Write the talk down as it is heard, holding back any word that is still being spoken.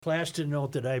Class to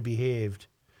note that I behaved.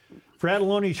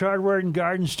 Fratelloni's Hardware and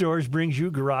Garden Stores brings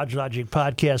you Garage Logic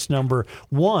podcast number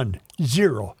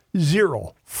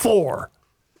 1004,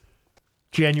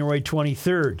 January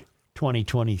 23rd,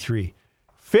 2023.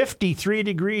 53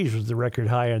 degrees was the record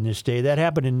high on this day. That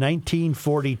happened in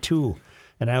 1942.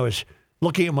 And I was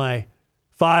looking at my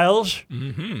files,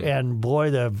 and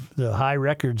boy, the high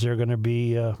records are going to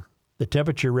be, the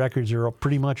temperature records are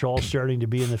pretty much all starting to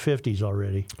be in the 50s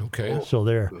already. Okay. So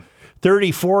they're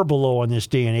 34 below on this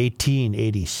day in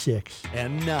 1886.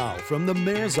 And now, from the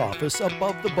mayor's office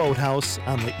above the boathouse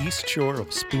on the east shore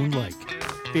of Spoon Lake,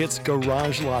 it's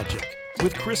Garage Logic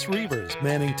with Chris Reavers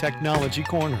manning Technology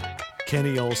Corner,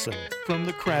 Kenny Olson from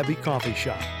the Krabby Coffee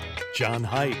Shop, John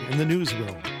Haidt in the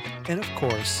newsroom, and of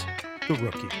course, the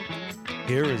Rookie.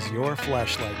 Here is your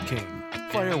flashlight king,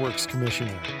 fireworks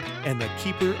commissioner, and the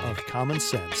keeper of common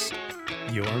sense,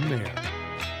 your mayor,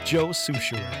 Joe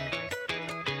Soucheray.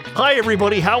 Hi,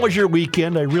 everybody. How was your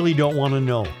weekend? I really don't want to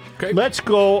know. Okay. Let's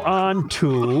go on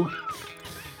to...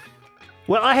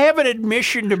 Well, I have an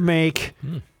admission to make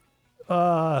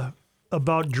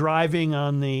about driving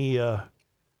on the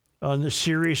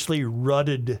seriously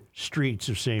rutted streets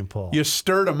of St. Paul. You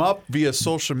stirred them up via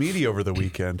social media over the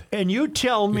weekend. And you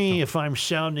tell me if I'm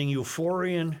sounding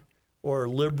euphorian or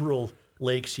liberal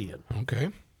Lakesian. Okay.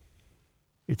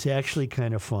 It's actually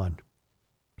kind of fun.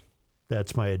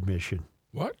 That's my admission.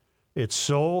 What? It's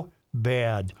so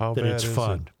bad How that bad it's is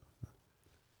fun.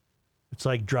 It's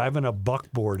like driving a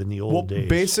buckboard in the old days.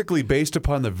 Basically, based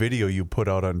upon the video you put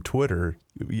out on Twitter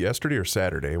yesterday or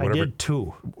Saturday, I whatever. did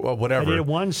two. Well, I whatever. did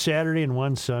one Saturday and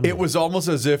one Sunday. It was almost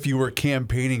as if you were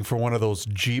campaigning for one of those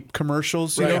Jeep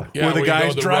commercials, you Right. know, Yeah, where the where you guy's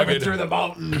go the driving rugged- through the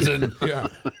mountains, and Yeah.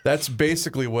 that's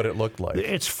basically what it looked like.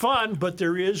 It's fun, but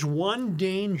there is one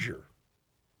danger.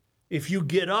 If you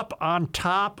get up on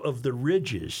top of the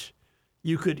ridges,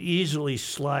 you could easily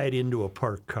slide into a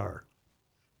parked car.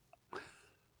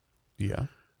 Yeah,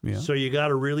 yeah. So you got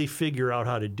to really figure out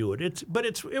how to do it.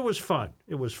 It was fun.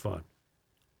 It was fun.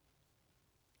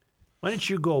 Why don't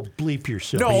you go bleep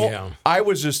yourself? No, Yeah. I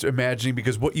was just imagining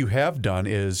because what you have done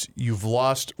is you've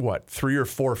lost, 3 or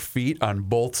 4 feet on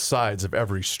both sides of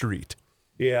every street.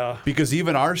 Yeah. Because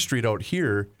even our street out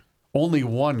here, only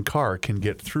one car can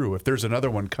get through. If there's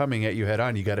another one coming at you head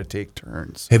on, you got to take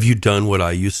turns. Have you done what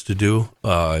I used to do?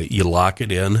 You lock it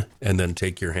in and then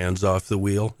take your hands off the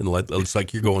wheel and it's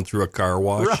like you're going through a car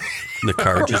wash and the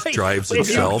car just Right. drives But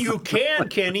itself. You can,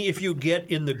 Kenny, if you get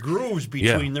in the grooves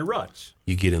between the ruts.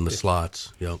 You get in the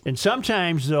slots. Yep. And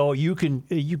sometimes, though, you can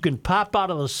pop out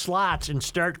of the slots and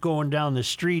start going down the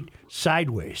street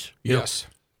sideways. Yes.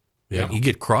 Yeah. You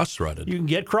get cross-rutted. You can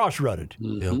get cross-rutted.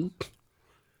 Yep.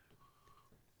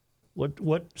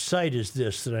 What site is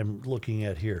this that I'm looking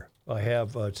at here? I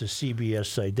have it's a CBS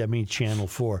site. That means Channel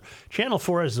 4. Channel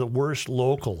 4 is the worst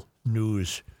local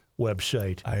news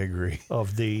website I agree.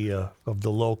 of the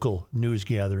local news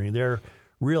gathering. They're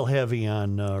real heavy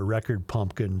on record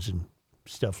pumpkins and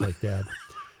stuff like that.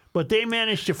 But they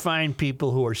managed to find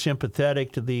people who are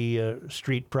sympathetic to the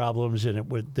street problems, and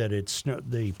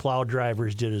the plow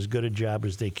drivers did as good a job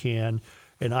as they can.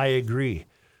 And I agree.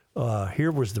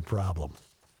 Here was the problem.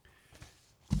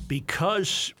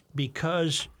 Because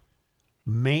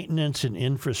maintenance and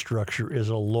infrastructure is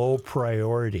a low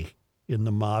priority in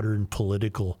the modern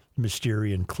political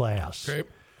Mysterian class. Okay.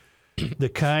 The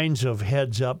kinds of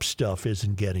heads-up stuff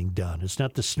isn't getting done. It's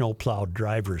not the snowplow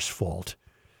driver's fault.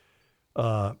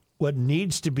 What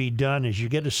needs to be done is you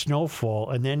get a snowfall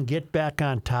and then get back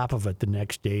on top of it the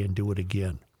next day and do it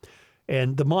again.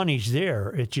 And the money's there.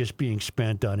 It's just being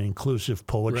spent on inclusive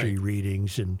poetry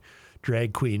readings and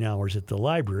drag queen hours at the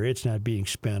library. It's not being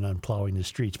spent on plowing the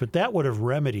streets. But that would have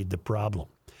remedied the problem.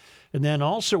 And then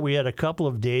also we had a couple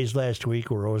of days last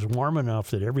week where it was warm enough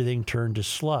that everything turned to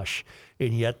slush,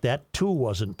 and yet that too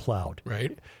wasn't plowed.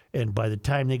 Right. And by the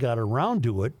time they got around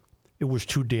to it, it was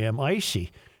too damn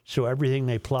icy. So everything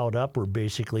they plowed up were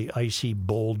basically icy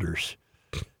boulders,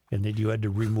 and that you had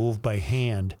to remove by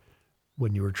hand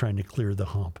when you were trying to clear the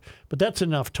hump. But that's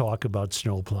enough talk about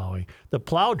snow plowing. The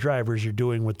plow drivers are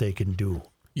doing what they can do.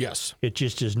 Yes. It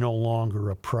just is no longer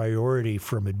a priority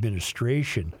from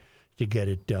administration to get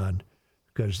it done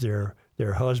because they're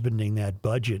husbanding that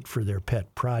budget for their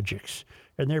pet projects.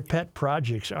 And their pet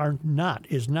projects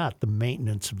is not the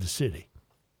maintenance of the city.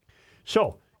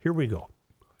 So here we go.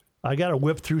 I got to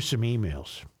whip through some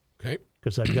emails Okay.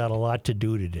 because I've got a lot to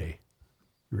do today.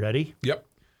 Ready? Yep.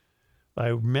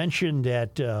 I mentioned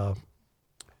that a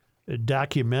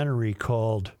documentary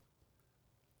called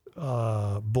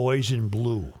Boys in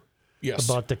Blue. Yes.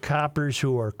 about the Coppers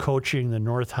who are coaching the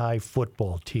North High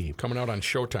football team. Coming out on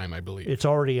Showtime, I believe. It's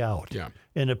already out. Yeah.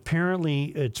 And apparently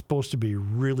it's supposed to be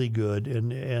really good.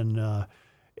 And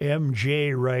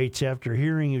MJ writes, after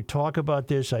hearing you talk about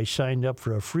this, I signed up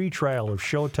for a free trial of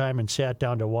Showtime and sat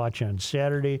down to watch on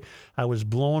Saturday. I was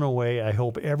blown away. I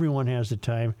hope everyone has the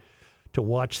time to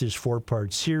watch this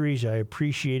 4-part series. I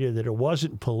appreciated that it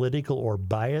wasn't political or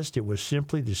biased. It was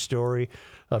simply the story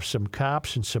of some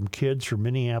cops and some kids from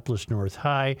Minneapolis North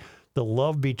High. The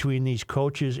love between these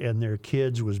coaches and their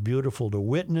kids was beautiful to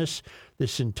witness.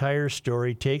 This entire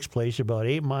story takes place about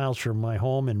 8 miles from my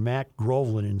home in Mac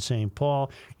Groveland in St.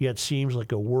 Paul, yet seems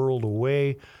like a world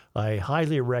away. I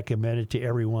highly recommend it to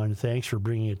everyone. Thanks for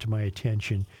bringing it to my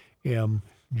attention,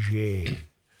 MJ.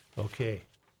 Okay.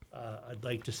 I'd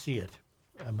like to see it.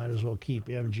 I might as well keep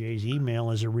MJ's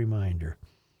email as a reminder.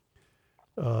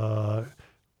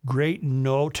 Great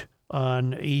note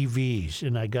on EVs,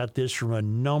 and I got this from a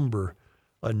number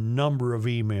of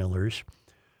emailers.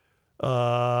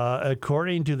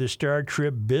 According to the Star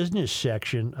Trib business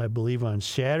section, I believe on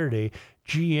Saturday,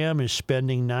 GM is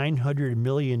spending $900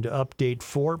 million to update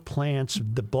 4 plants.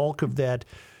 The bulk of that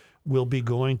will be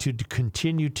going to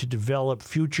continue to develop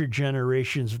future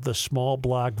generations of the small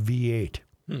block V8.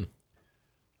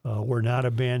 We're not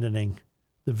abandoning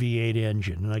the V8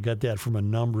 engine. And I got that from a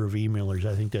number of emailers.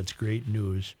 I think that's great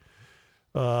news.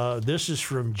 This is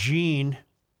from Gene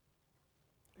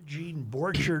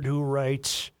Borchard, who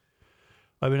writes,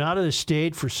 I've been out of the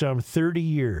state for some 30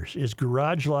 years. Is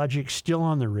Garage Logic still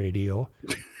on the radio?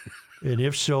 And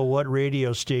if so, what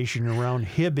radio station around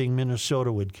Hibbing,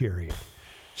 Minnesota would carry it?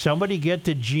 Somebody get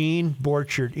to Gene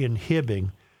Borchard in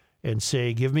Hibbing and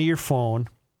say, give me your phone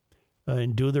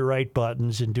and do the right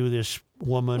buttons and do this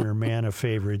woman or man a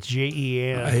favor. It's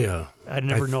Jen. I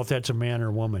never know if that's a man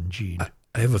or woman, Gene.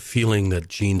 I have a feeling that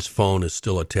Gene's phone is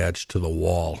still attached to the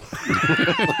wall.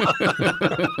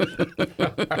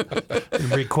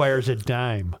 It requires a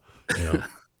dime. Yeah.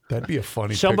 That'd be a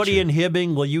funny Somebody picture. in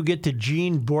Hibbing, will you get to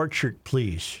Gene Borchert,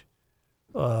 please?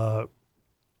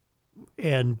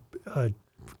 And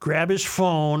grab his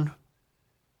phone.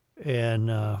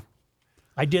 And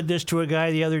I did this to a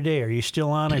guy the other day. Are you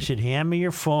still on? I said, hand me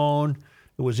your phone.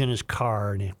 It was in his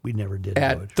car, and we never did do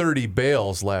At it. 30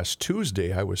 Bales last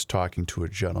Tuesday, I was talking to a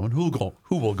gentleman who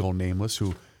will go nameless,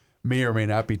 who may or may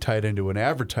not be tied into an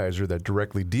advertiser that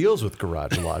directly deals with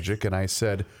Garage Logic. And I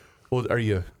said, well, are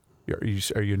you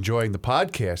enjoying the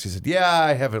podcast? He said, yeah,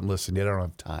 I haven't listened yet. I don't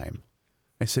have time.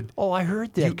 I said, Oh, I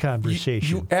heard that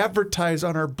conversation. You advertise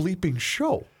on our bleeping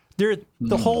show.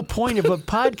 The whole point of a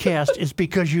podcast is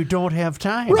because you don't have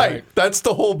time. Right. That's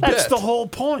the whole bit. That's the whole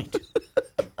point.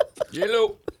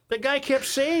 Yellow. The guy kept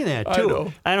saying that, I too.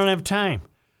 know. I don't have time.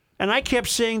 And I kept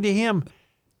saying to him,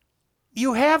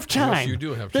 you have time. Yes, you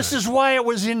do have This time. is why it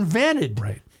was invented.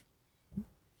 Right.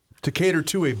 To cater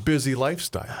to a busy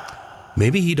lifestyle.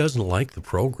 Maybe he doesn't like the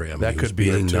program. That He was could be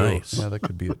being it, too. nice. Yeah, that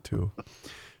could be it, too.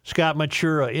 Scott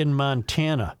Matura in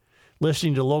Montana,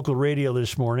 listening to local radio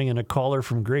this morning, and a caller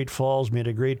from Great Falls made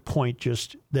a great point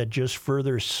that just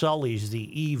further sullies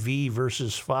the EV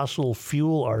versus fossil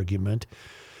fuel argument.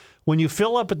 When you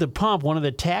fill up at the pump, one of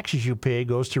the taxes you pay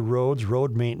goes to roads,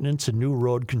 road maintenance, and new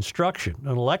road construction.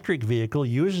 An electric vehicle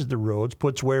uses the roads,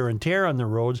 puts wear and tear on the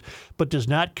roads, but does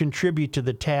not contribute to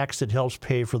the tax that helps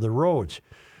pay for the roads.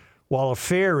 While a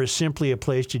fair is simply a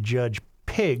place to judge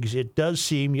pigs, it does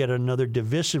seem yet another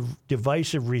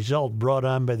divisive result brought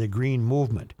on by the green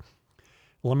movement.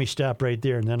 Let me stop right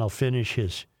there, and then I'll finish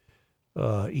his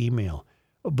email.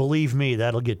 Believe me,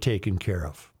 that'll get taken care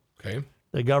of. Okay.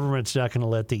 The government's not going to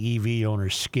let the EV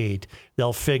owners skate.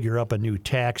 They'll figure up a new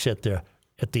tax at the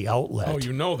outlet. Oh,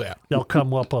 you know that. They'll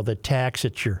come up with a tax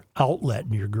at your outlet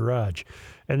in your garage.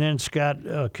 And then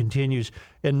Scott continues,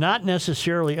 and not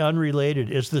necessarily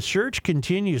unrelated, as the search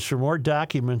continues for more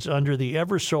documents under the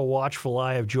ever so watchful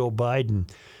eye of Joe Biden,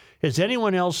 has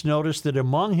anyone else noticed that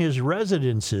among his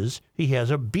residences, he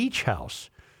has a beach house?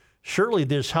 Surely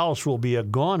this house will be a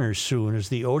goner soon as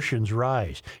the oceans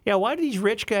rise. Yeah, why do these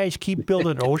rich guys keep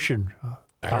building ocean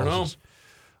houses?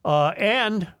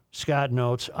 And Scott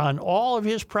notes, on all of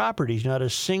his properties, not a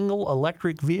single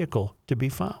electric vehicle to be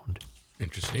found.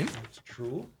 Interesting. That's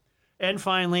true. And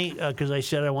finally, because I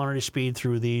said I wanted to speed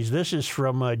through these, this is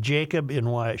from Jacob in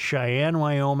Cheyenne,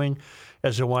 Wyoming.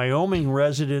 As a Wyoming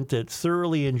resident that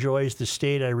thoroughly enjoys the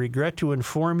state, I regret to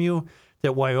inform you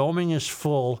that Wyoming is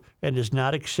full and is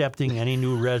not accepting any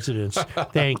new residents.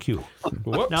 Thank you.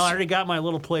 Whoops. Now, I already got my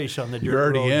little place on the dirt You're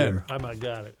already road in. here. I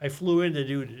got it. I flew in to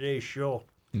do today's show.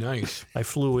 Nice.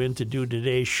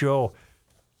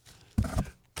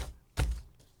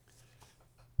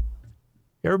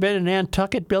 Ever been in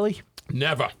Nantucket, Billy?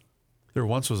 Never. There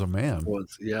once was a man.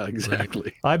 Was yeah,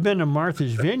 exactly. I've been to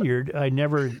Martha's Vineyard. I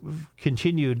never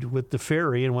continued with the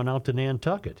ferry and went out to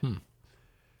Nantucket.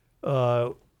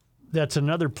 That's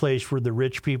another place where the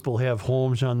rich people have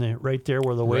homes on the right there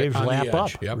where the waves on the lap edge,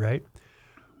 up, yep. right?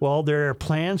 Well, there are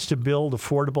plans to build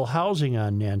affordable housing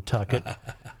on Nantucket,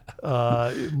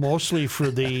 mostly for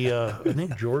the, I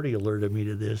think Jordy alerted me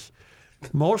to this,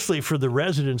 mostly for the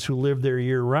residents who live there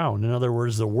year-round. In other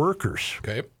words, the workers.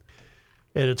 Okay.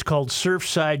 And it's called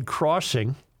Surfside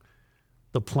Crossing.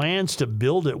 The plans to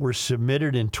build it were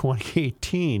submitted in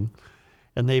 2018,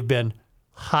 and they've been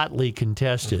hotly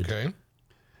contested. Okay.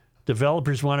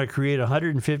 Developers want to create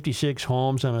 156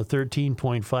 homes on a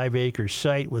 13.5-acre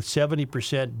site with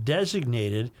 70%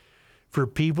 designated for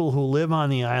people who live on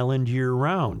the island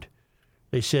year-round.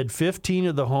 They said 15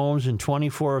 of the homes and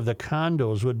 24 of the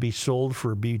condos would be sold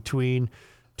for between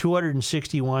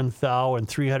 $261,000 and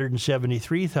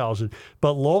 $373,000.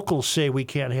 But locals say we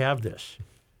can't have this.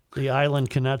 The island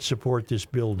cannot support this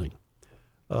building,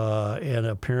 and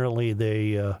apparently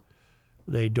they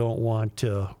don't want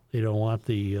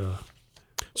the.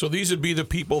 So these would be the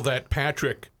people that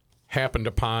Patrick happened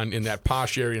upon in that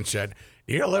posh area and said,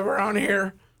 "You live around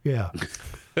here?" Yeah.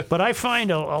 But I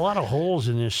find a lot of holes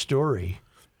in this story.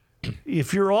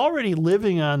 If you're already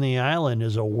living on the island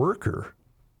as a worker,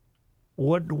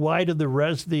 why do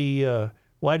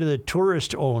the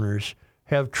tourist owners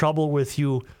have trouble with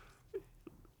you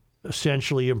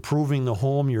essentially improving the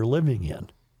home you're living in?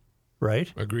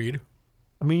 Right? Agreed.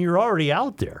 I mean, you're already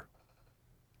out there.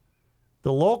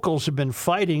 The locals have been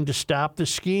fighting to stop the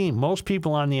scheme. Most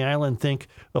people on the island think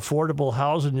affordable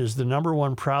housing is the number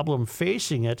one problem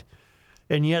facing it,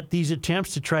 and yet these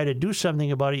attempts to try to do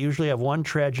something about it usually have one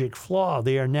tragic flaw.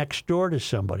 They are next door to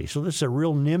somebody. So this is a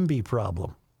real NIMBY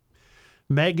problem.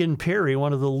 Megan Perry,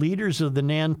 one of the leaders of the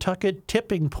Nantucket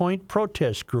Tipping Point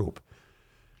protest group,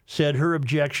 said her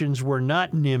objections were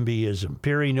not NIMBYism.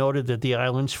 Perry noted that the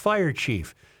island's fire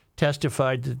chief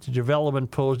testified that the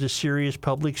development posed a serious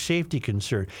public safety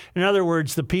concern. In other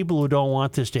words, the people who don't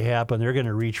want this to happen, they're going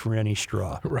to reach for any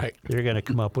straw. Right. They're going to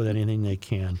come up with anything they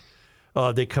can.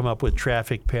 They come up with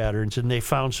traffic patterns, and they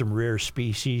found some rare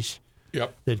species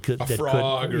Yep. that could. A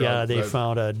frog. They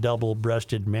found a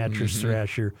double-breasted mattress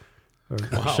thrasher or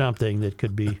something that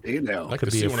could be Hey now. Like could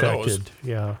to be see one of those. affected.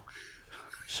 Yeah.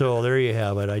 So there you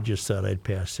have it. I just thought I'd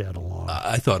pass that along.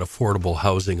 I thought affordable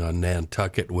housing on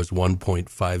Nantucket was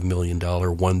 $1.5 million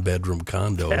one-bedroom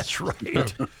condos. That's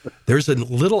right. There's a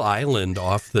little island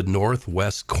off the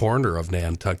northwest corner of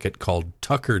Nantucket called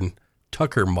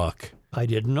Tuckermuck. I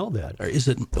didn't know that. Or is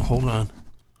it? Hold on.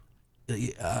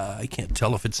 I can't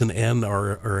tell if it's an N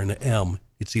or an M.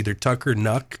 It's either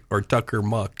Tuckernuck or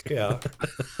Tuckermuck. Yeah.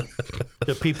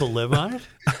 Do people live on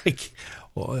it?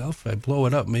 Well, if I blow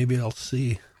it up, maybe I'll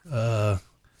see. Yeah,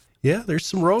 there's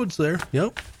some roads there.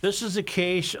 Yep. This is a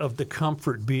case of the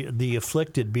the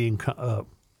afflicted being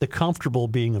the comfortable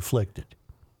being afflicted.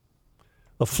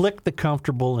 Afflict the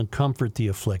comfortable and comfort the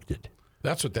afflicted.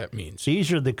 That's what that means.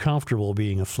 These are the comfortable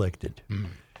being afflicted.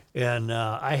 And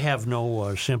I have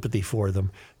no sympathy for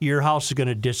them. Your house is going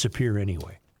to disappear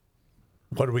anyway.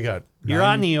 What do we got? You're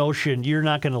on the ocean. You're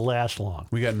not going to last long.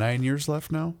 We got 9 years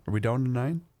left now? Are we down to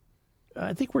 9?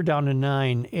 I think we're down to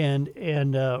 9.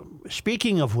 And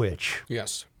speaking of which,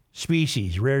 Yes.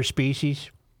 species, rare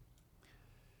species,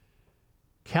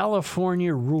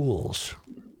 California rules.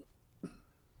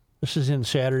 This is in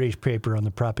Saturday's paper on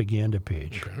the propaganda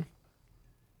page. Okay.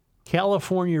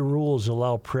 California rules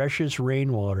allow precious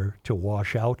rainwater to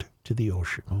wash out to the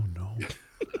ocean. Oh,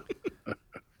 no.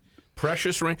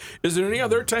 Precious rain. Is there any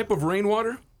other type of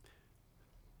rainwater?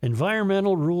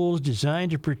 Environmental rules designed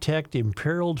to protect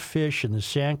imperiled fish in the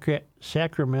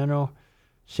Sacramento,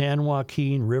 San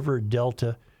Joaquin River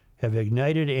Delta have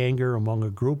ignited anger among a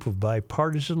group of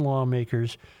bipartisan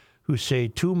lawmakers who say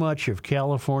too much of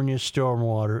California's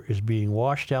stormwater is being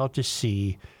washed out to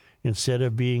sea instead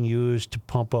of being used to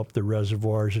pump up the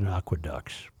reservoirs and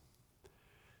aqueducts.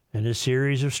 And a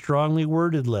series of strongly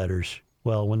worded letters.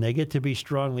 Well, when they get to be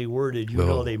strongly worded, you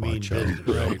know they mean watch out. business.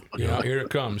 Right. Yeah, here it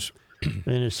comes.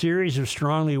 In a series of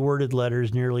strongly worded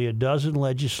letters, nearly a dozen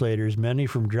legislators, many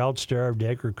from drought-starved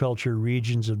agriculture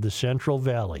regions of the Central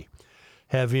Valley,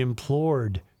 have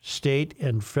implored state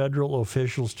and federal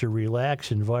officials to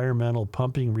relax environmental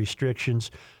pumping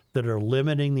restrictions that are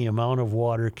limiting the amount of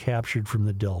water captured from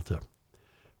the Delta.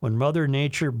 When Mother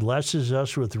Nature blesses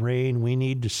us with rain, we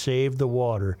need to save the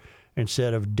water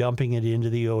instead of dumping it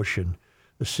into the ocean.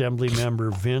 Assembly member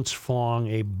Vince Fong,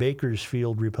 a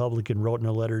Bakersfield Republican, wrote in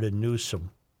a letter to Newsom.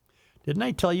 Didn't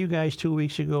I tell you guys 2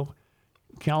 weeks ago?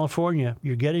 California,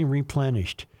 you're getting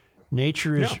replenished.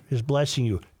 Nature is blessing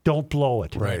you. Don't blow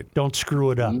it. Right. Don't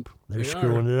screw it up. They're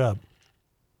screwing it up.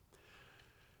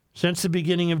 Since the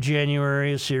beginning of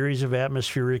January, a series of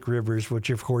atmospheric rivers, which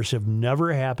of course have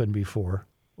never happened before,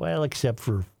 well, except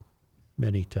for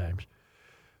many times.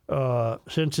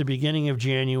 Since the beginning of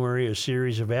January, a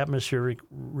series of atmospheric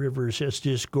rivers has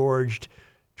disgorged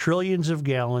trillions of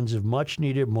gallons of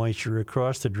much-needed moisture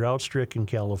across the drought-stricken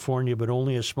California, but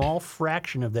only a small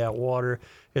fraction of that water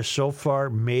has so far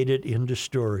made it into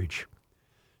storage.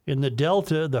 In the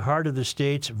Delta, the heart of the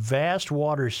state's vast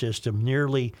water system,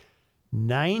 nearly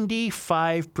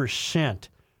 95%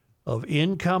 of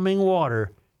incoming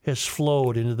water has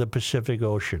flowed into the Pacific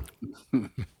Ocean,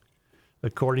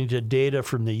 according to data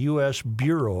from the U.S.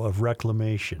 Bureau of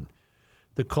Reclamation.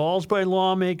 The calls by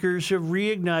lawmakers have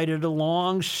reignited a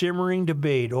long, simmering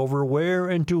debate over where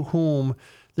and to whom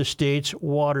the state's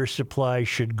water supply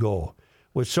should go.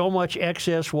 With so much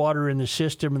excess water in the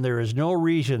system, there is no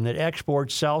reason that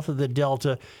exports south of the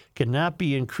Delta cannot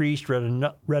be increased,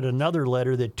 read another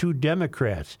letter that two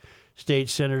Democrats, State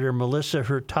Senator Melissa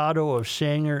Hurtado of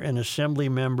Sanger and Assembly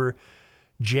Member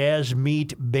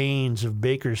Jasmeet Baines of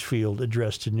Bakersfield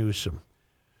addressed to Newsom.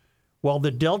 While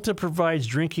the Delta provides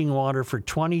drinking water for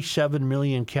 27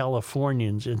 million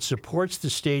Californians and supports the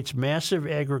state's massive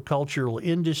agricultural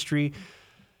industry,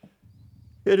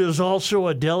 it is also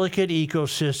a delicate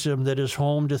ecosystem that is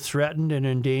home to threatened and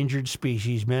endangered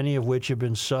species, many of which have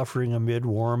been suffering amid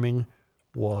warming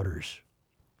waters.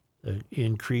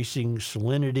 Increasing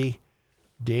salinity,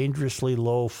 dangerously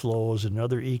low flows, and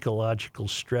other ecological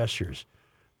stressors.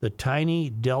 The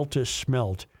tiny Delta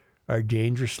smelt are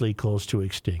dangerously close to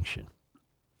extinction.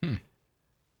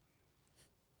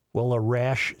 Well, a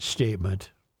rash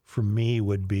statement from me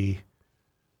would be,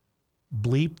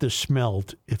 bleep the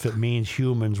smelt if it means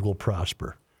humans will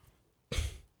prosper.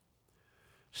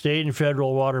 State and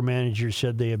federal water managers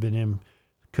said they have been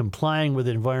complying with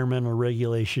environmental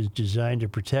regulations designed to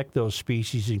protect those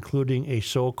species, including a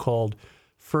so-called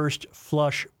first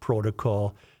flush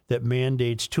protocol that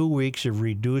mandates 2 weeks of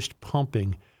reduced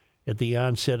pumping at the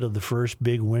onset of the first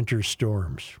big winter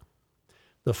storms.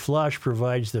 The flush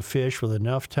provides the fish with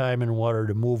enough time and water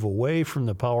to move away from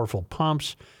the powerful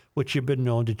pumps, which have been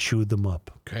known to chew them up.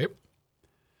 Okay.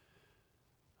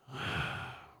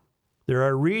 There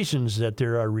are reasons that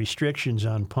there are restrictions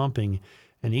on pumping,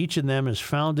 and each of them is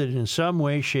founded in some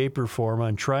way, shape, or form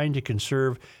on trying to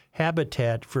conserve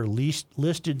habitat for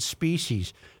listed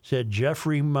species, said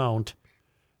Jeffrey Mount,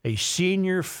 a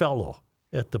senior fellow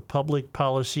at the Public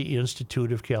Policy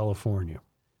Institute of California.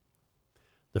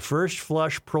 The first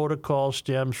flush protocol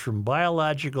stems from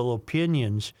biological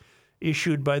opinions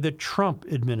issued by the Trump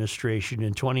administration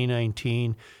in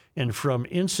 2019 and from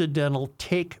incidental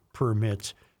take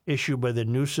permits issued by the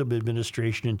Newsom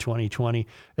administration in 2020.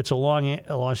 It's a long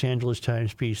Los Angeles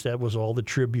Times piece. That was all the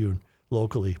Tribune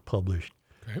locally published.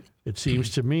 Okay. It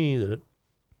seems to me that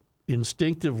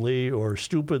instinctively or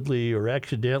stupidly or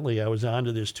accidentally, I was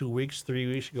onto this 3 weeks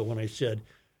ago when I said,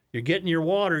 you're getting your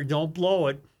water, don't blow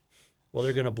it. Well,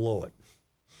 they're going to blow it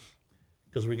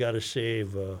because we got to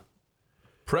save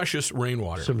Precious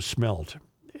rainwater. some smelt.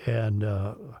 And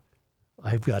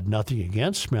I've got nothing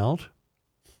against smelt.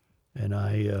 And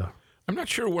I'm not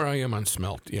sure where I am on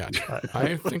smelt yet.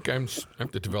 I think I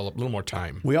have to develop a little more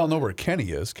time. We all know where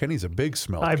Kenny is. Kenny's a big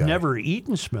smelt I've guy. never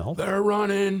eaten smelt. They're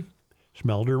running.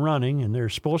 Smelt are running, and they're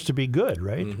supposed to be good,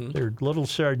 right? Mm-hmm. They're little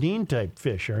sardine-type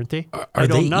fish, aren't they? Are I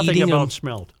know they nothing eating about 'em?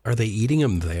 smelt. Are they eating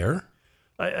them there?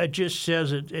 It just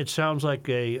says it sounds like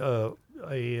a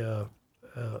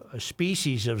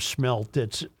species of smelt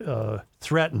that's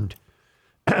threatened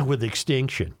with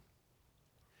extinction.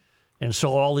 And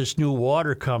so all this new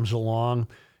water comes along,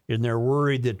 and they're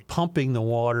worried that pumping the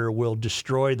water will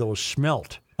destroy those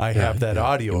smelt. I have that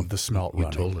audio of the smelt You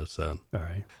running. told us that. All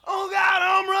right. Oh God,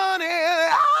 I'm running!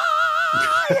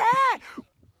 Ah, yeah!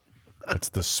 That's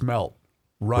the smelt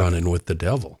running. Running with the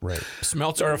devil. Right.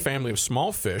 Smelts are a family of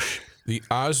small fish, the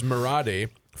Osmiradae,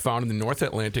 found in the North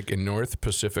Atlantic and North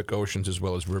Pacific Oceans, as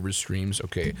well as rivers, streams.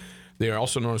 Okay. They are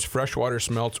also known as freshwater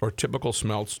smelts or typical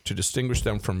smelts to distinguish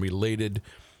them from related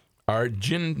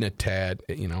Argentinidae.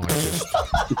 I just...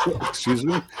 Excuse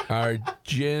me?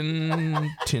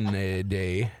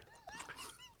 Argentinidae,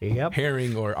 Yep.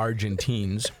 herring or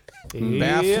Argentines, Yep.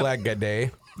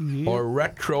 Baflagadae, or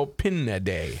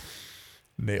Retropinidae.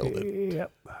 Nailed it.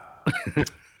 Yep.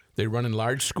 They run in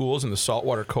large schools in the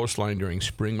saltwater coastline during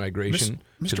spring migration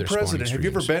to their Mr. President, spawning have you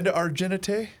ever streams. been to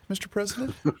Argenite, Mr.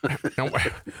 President? Now,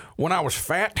 when I was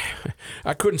fat,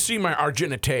 I couldn't see my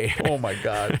Argenite. Oh, my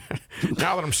God.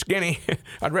 Now that I'm skinny,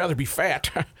 I'd rather be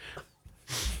fat.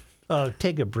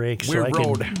 Take a break so Weird I can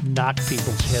road. knock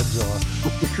people's heads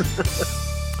off.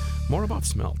 More about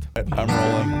smelt. I'm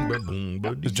rolling.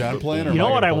 Is John playing? Or You know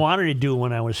am what I gonna pull? wanted to do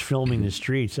when I was filming the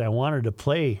streets? I wanted to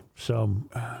play some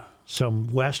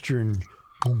Western,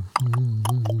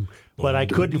 but I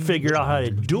couldn't figure out how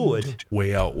to do it.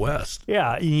 Way out west.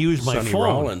 Yeah, and use my Sonny phone.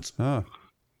 Rollins. Huh.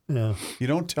 Yeah. You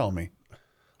don't tell me.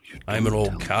 I'm an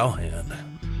old cowhand.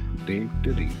 This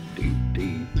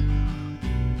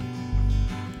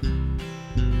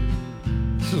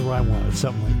is what I wanted,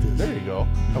 something like this. There you go.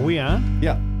 Are we on?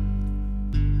 Yeah.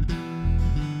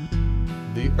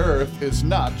 The earth is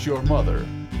not your mother.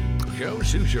 Joe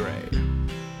Souchere.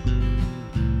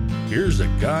 Here's a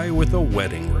guy with a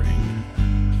wedding ring.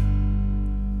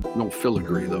 No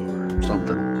filigree, though, or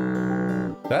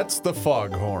something. That's the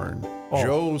foghorn.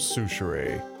 Joe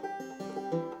Souchere.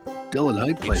 Dylan,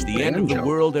 I played It's the end of the banjo.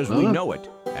 world as we Huh? know it,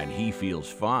 and he feels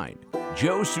fine.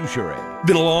 Joe Souchere.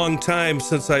 Been a long time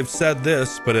since I've said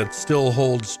this, but it still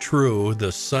holds true.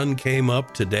 The sun came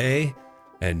up today,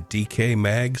 and DK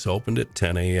Mags opened at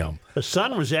 10 a.m. The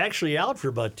sun was actually out for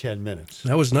about 10 minutes.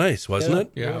 That was nice, wasn't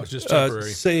it? Yeah, it was just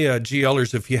temporary. Say,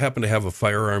 GLers, if you happen to have a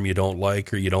firearm you don't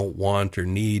like or you don't want or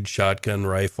need, shotgun,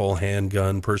 rifle,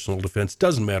 handgun, personal defense,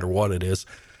 doesn't matter what it is,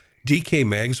 DK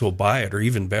Mags will buy it, or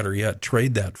even better yet,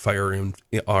 trade that firearm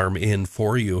in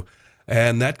for you.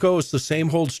 And that goes, the same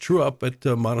holds true up at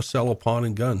Monticello Pawn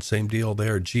and Gun. Same deal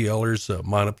there. GLers,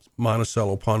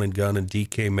 Monticello Pawn and Gun, and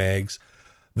DK Mags.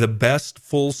 The best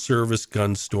full-service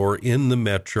gun store in the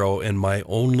metro and my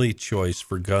only choice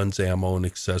for guns, ammo, and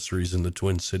accessories in the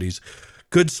Twin Cities.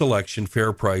 Good selection,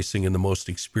 fair pricing, and the most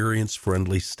experienced,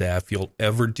 friendly staff you'll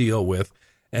ever deal with.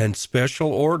 And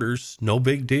special orders, no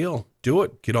big deal. Do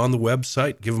it. Get on the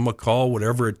website, give them a call,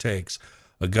 whatever it takes.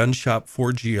 A gun shop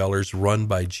for GLers, run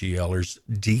by GLers,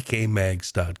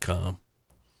 dkmags.com.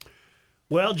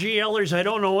 Well, GLers, I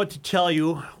don't know what to tell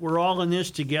you. We're all in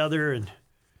this together, and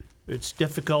it's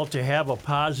difficult to have a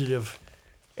positive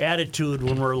attitude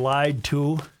when we're lied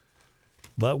to,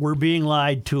 but we're being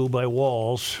lied to by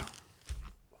Walls.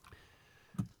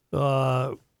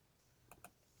 Now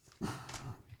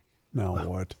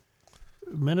what?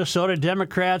 Minnesota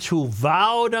Democrats who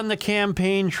vowed on the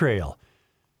campaign trail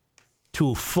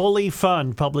to fully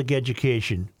fund public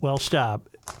education. Well, stop.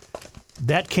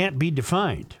 That can't be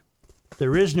defined.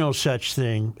 There is no such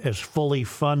thing as fully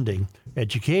funding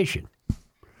education.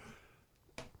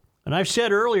 And I've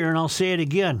said earlier, and I'll say it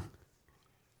again,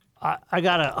 I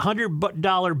got a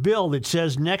 $100 bill that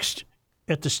says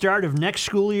at the start of next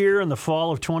school year in the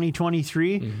fall of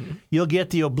 2023, you'll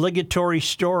get the obligatory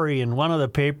story in one of the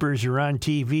papers or on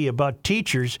TV about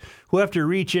teachers who have to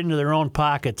reach into their own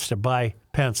pockets to buy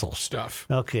pencils. Stuff.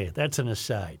 Okay, that's an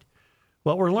aside.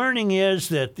 What we're learning is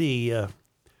that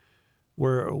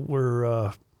we're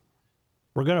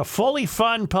going to fully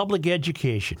fund public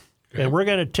education, and I'm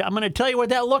going to tell you what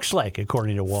that looks like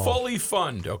according to Wall. Fully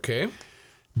fund, okay?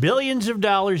 Billions of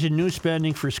dollars in new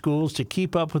spending for schools to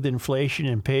keep up with inflation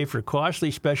and pay for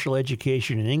costly special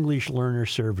education and English learner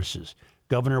services.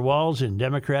 Governor Walz and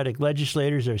Democratic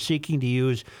legislators are seeking to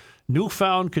use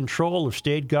newfound control of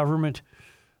state government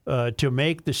to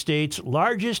make the state's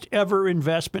largest ever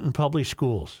investment in public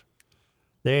schools.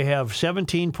 They have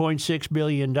 $17.6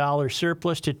 billion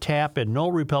surplus to tap and no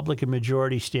Republican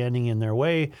majority standing in their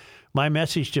way. My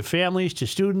message to families, to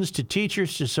students, to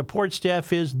teachers, to support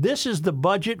staff is this is the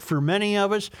budget for many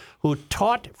of us who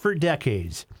taught for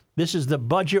decades. This is the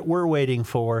budget we're waiting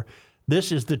for.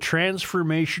 This is the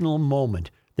transformational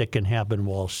moment that can happen,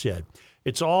 Walz said.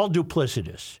 It's all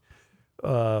duplicitous.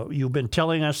 You've been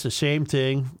telling us the same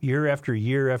thing year after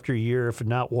year after year, if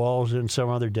not Walz and some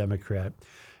other Democrat.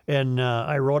 And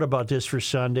I wrote about this for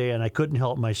Sunday, and I couldn't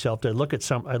help myself. I looked at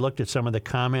some of the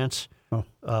comments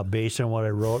based on what I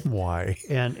wrote. Why?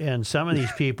 And some of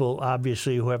these people,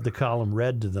 obviously, who have the column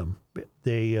read to them,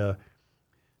 they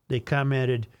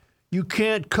commented, "You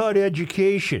can't cut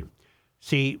education."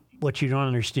 See, what you don't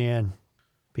understand,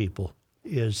 people,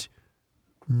 is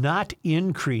not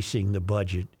increasing the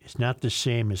budget is not the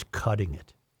same as cutting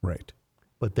it. Right.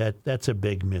 But that's a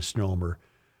big misnomer.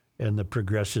 And the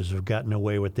progressives have gotten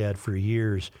away with that for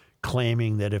years,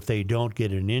 claiming that if they don't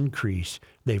get an increase,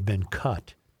 they've been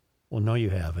cut. Well, no,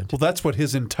 you haven't. Well, that's what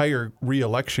his entire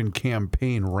reelection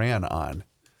campaign ran on,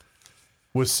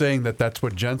 was saying that that's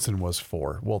what Jensen was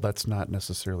for. Well, that's not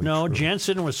necessarily No, true.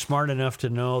 Jensen was smart enough to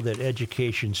know that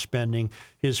education spending,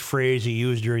 his phrase he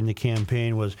used during the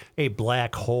campaign was a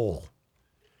black hole.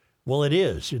 Well, it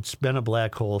is. It's been a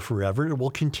black hole forever. It will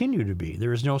continue to be.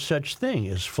 There is no such thing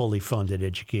as fully funded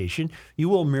education. You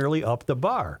will merely up the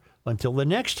bar. until the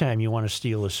next time you want to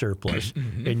steal a surplus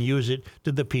and use it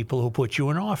to the people who put you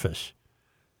in office.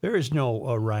 There is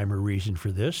no rhyme or reason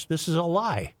for this. This is a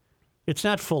lie. It's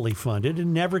not fully funded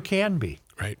and never can be.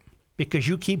 Right. Because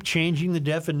you keep changing the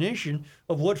definition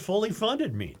of what fully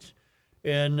funded means.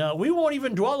 And we won't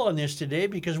even dwell on this today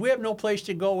because we have no place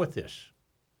to go with this.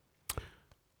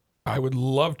 I would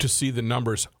love to see the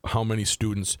numbers, how many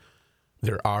students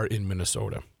there are in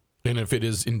Minnesota. And if it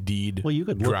is indeed Well, you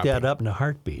could look dropping. that up in a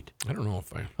heartbeat. I don't know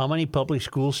if I... How many public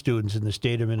school students in the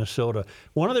state of Minnesota?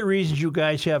 One of the reasons you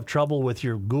guys have trouble with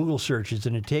your Google searches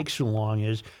and it takes so long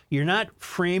is you're not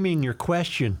framing your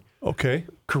question Okay.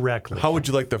 correctly. How would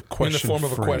you like the question in the form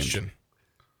of a framed? question.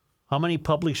 How many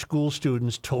public school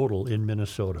students total in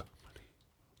Minnesota?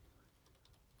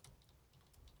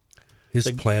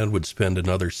 His plan would spend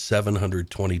another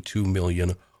 $722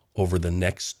 million over the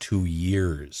next 2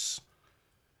 years.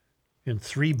 And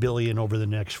 $3 billion over the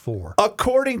next 4.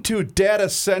 According to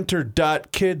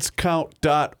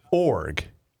datacenter.kidscount.org,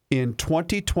 in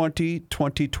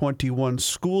 2020-2021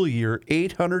 school year,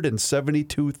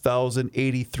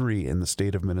 872,083 in the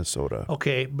state of Minnesota.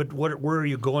 Okay, but where are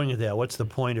you going with that? What's the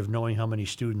point of knowing how many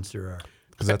students there are?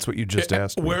 Because that's what you just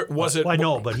asked me. Where was it? Well, I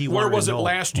know, but he Where wanted was to it know.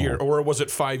 last year, or was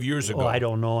it 5 years ago? Oh, I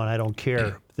don't know, and I don't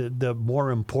care. The more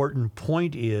important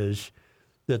point is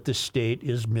that the state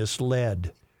is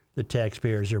misled. The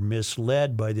taxpayers are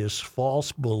misled by this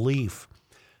false belief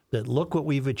that look what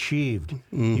we've achieved.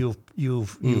 You've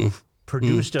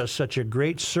produced us such a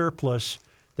great surplus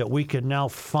that we can now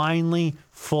finally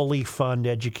fully fund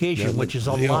education, which is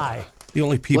a lie. The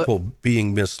only people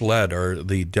being misled are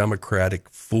the Democratic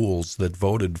fools that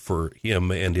voted for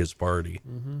him and his party.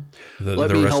 The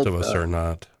Let me rest help, of us are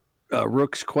not.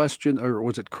 Rook's question, or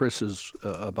was it Chris's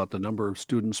about the number of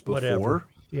students before? Whatever.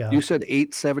 Yeah. You said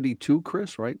 872,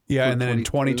 Chris, right? Yeah, For and then in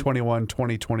 22? 2021,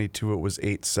 2022, it was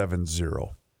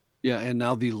 870. Yeah, and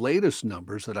now the latest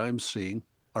numbers that I'm seeing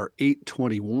are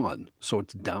 821. So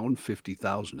it's down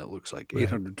 50,000, it looks like.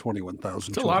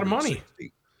 821,000. It's a lot of money.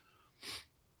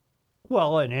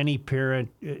 Well, and any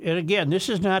parent, and again, this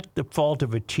is not the fault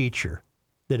of a teacher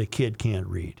that a kid can't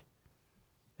read.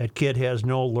 That kid has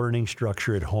no learning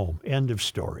structure at home. End of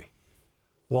story.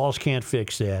 Walls can't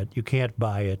fix that. You can't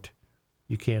buy it.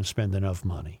 You can't spend enough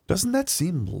money. Doesn't that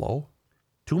seem low?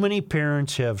 Too many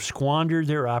parents have squandered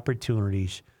their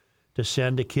opportunities to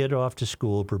send a kid off to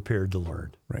school prepared to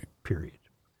learn. Right. Period.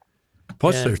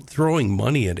 Plus, and- they're throwing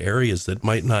money at areas that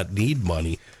might not need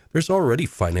money. There's already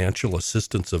financial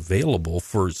assistance available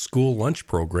for school lunch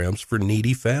programs for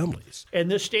needy families.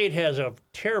 And this state has a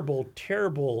terrible,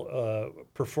 terrible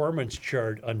performance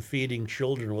chart on feeding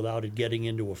children without it getting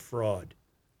into a fraud.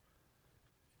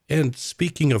 And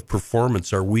speaking of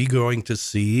performance, are we going to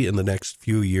see in the next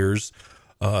few years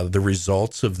the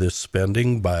results of this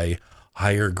spending by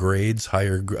higher grades,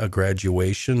 higher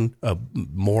graduation,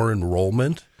 more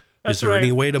enrollment? Is there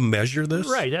any way to measure this?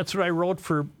 Right. That's what I wrote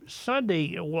for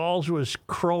Sunday. Walls was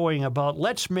crowing about,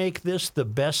 let's make this the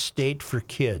best state for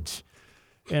kids.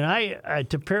 And I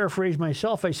to paraphrase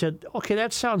myself, I said, okay,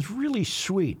 that sounds really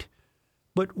sweet.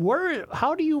 But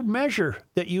how do you measure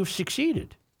that you've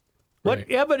succeeded? What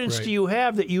evidence do you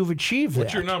have that you've achieved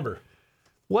What's that? your number?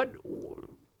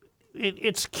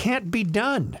 It can't be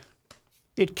done.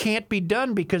 It can't be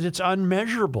done because it's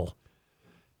unmeasurable.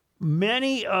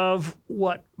 Much of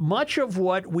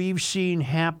what we've seen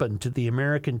happen to the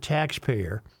American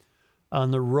taxpayer on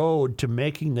the road to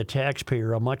making the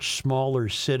taxpayer a much smaller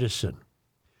citizen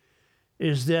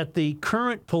is that the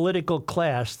current political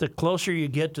class, the closer you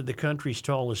get to the country's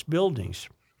tallest buildings,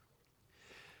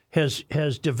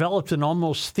 has developed an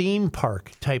almost theme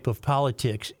park type of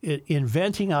politics,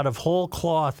 inventing out of whole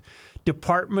cloth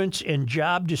departments and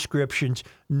job descriptions,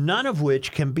 none of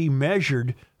which can be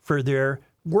measured for their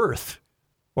worth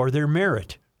or their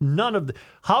merit. None of the.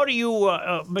 How do you,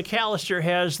 McAllister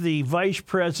has the vice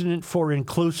president for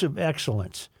inclusive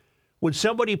excellence. Would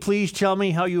somebody please tell me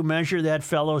how you measure that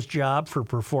fellow's job for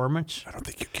performance? I don't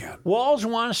think you can. Walls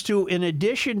wants to, in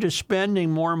addition to spending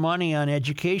more money on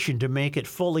education to make it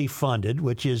fully funded,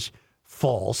 which is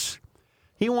false,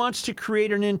 he wants to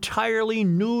create an entirely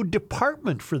new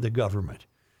department for the government.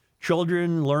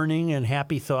 Children learning and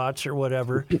happy thoughts or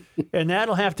whatever. And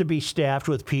that'll have to be staffed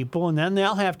with people. And then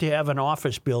they'll have to have an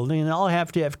office building. And they'll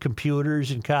have to have computers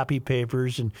and copy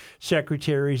papers and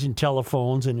secretaries and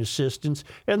telephones and assistants.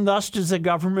 And thus does the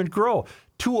government grow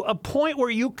to a point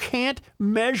where you can't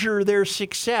measure their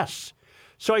success.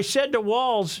 So I said to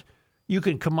Walls, you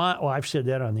can come on. Well, I've said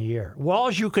that on the air.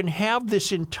 Walls, you can have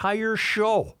this entire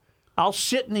show. I'll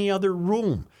sit in the other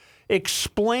room.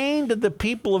 Explain to the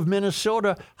people of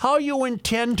Minnesota how you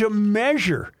intend to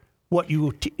measure what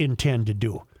you intend to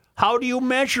do. How do you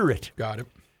measure it? Got it.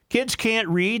 Kids can't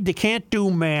read. They can't do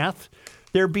math.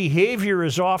 Their behavior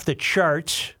is off the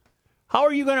charts. How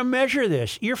are you going to measure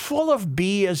this? You're full of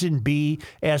B as in B,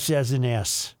 S as in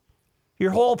S.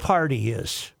 Your whole party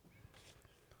is.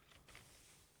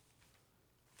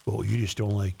 Oh, you just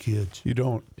don't like kids. You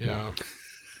don't. Yeah.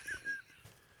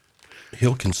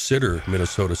 He'll consider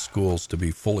Minnesota schools to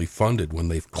be fully funded when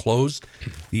they've closed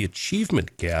the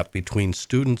achievement gap between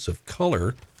students of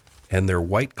color and their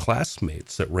white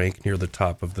classmates that rank near the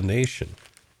top of the nation.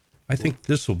 I think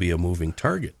this will be a moving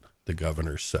target, the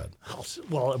governor said.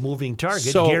 Well, a moving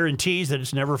target So- guarantees that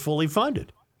it's never fully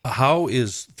funded. How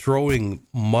is throwing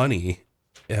money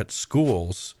at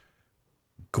schools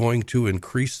going to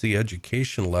increase the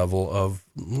education level of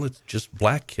just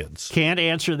black kids? Can't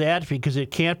answer that because it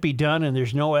can't be done, and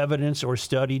there's no evidence or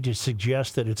study to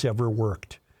suggest that it's ever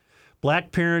worked.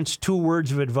 Black parents, 2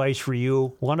 words of advice for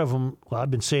you. One of them, well, I've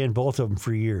been saying both of them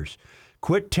for years.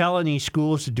 Quit telling these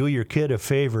schools to do your kid a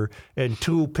favor, and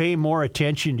 2, pay more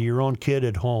attention to your own kid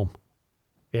at home.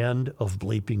 End of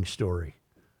bleeping story.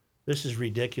 This is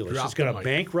ridiculous. Drop It's going the to mic.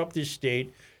 bankrupt this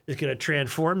state. It's going to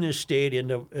transform this state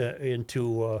into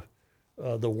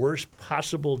the worst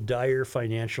possible dire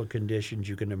financial conditions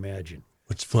you can imagine.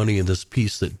 What's funny in this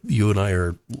piece that you and I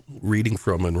are reading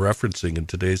from and referencing in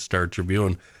today's Star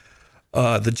Tribune,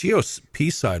 the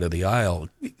GOP side of the aisle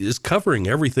is covering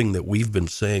everything that we've been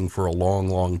saying for a long,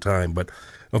 long time. But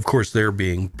of course, they're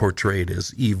being portrayed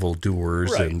as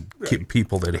evildoers and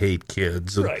people that hate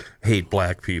kids and hate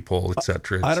black people, et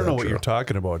cetera, et I don't know what cetera. you're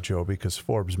talking about, Joe, because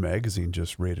Forbes magazine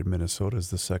just rated Minnesota as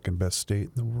the 2nd best state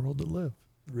in the world to live.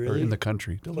 Or Really? in the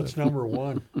country to What's live. number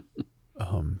 1? I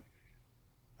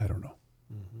don't know.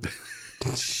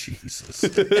 Jesus.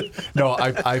 No,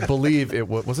 I believe it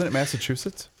wasn't it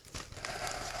Massachusetts?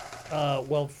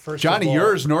 Well, first Johnny, of all,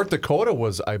 yours, North Dakota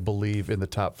was, I believe, in the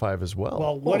top 5 as well.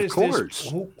 Well, what of is course.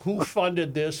 this? Who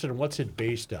funded this, and what's it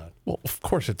based on? Well, of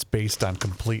course, it's based on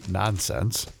complete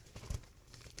nonsense.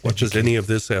 What does any of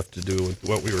this have to do with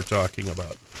what we were talking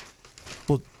about?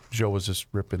 Well, Joe was just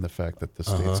ripping the fact that the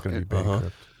state's going to be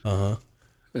bankrupt.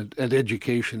 And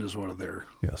education is one of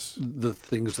Yes. the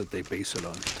things that they base it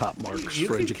on. Top marks You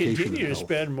for can education. continue and to health.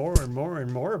 spend more and more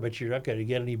and more, but you're not going to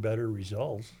get any better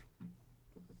results.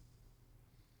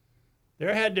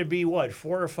 There had to be, 4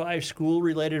 or 5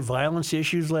 school-related violence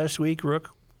issues last week, Rook?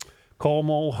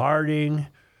 Como, Harding,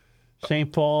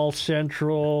 St. Paul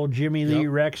Central, Jimmy Lee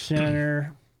Rec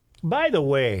Center. By the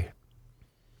way,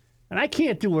 and I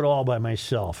can't do it all by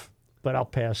myself, but I'll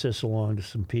pass this along to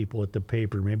some people at the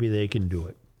paper. Maybe they can do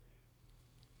it.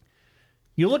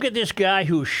 You look at this guy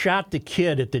who shot the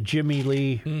kid at the Jimmy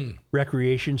Lee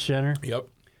Recreation Center. Yep.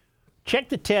 Check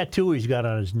the tattoo he's got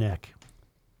on his neck.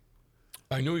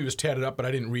 I knew he was tatted up, but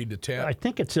I didn't read the tat. I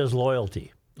think it says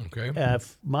loyalty. Okay.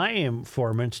 If my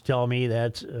informants tell me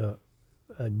that's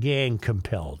gang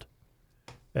compelled,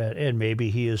 and maybe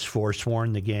he has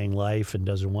forsworn the gang life and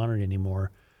doesn't want it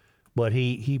anymore, but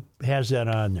he has that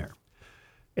on there.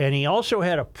 And he also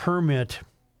had a permit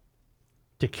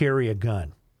to carry a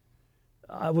gun.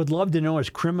 I would love to know his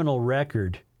criminal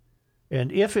record,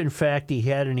 and if in fact he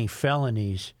had any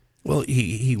felonies. Well,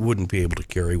 he wouldn't be able to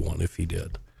carry one if he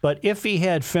did. But if he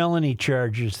had felony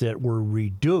charges that were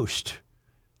reduced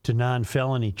to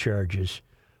non-felony charges,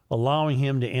 allowing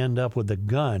him to end up with a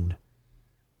gun,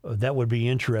 that would be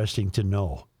interesting to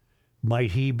know.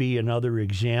 Might he be another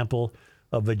example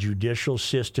of a judicial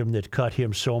system that cut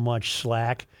him so much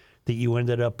slack that you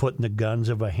ended up putting the guns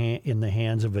in the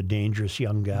hands of a dangerous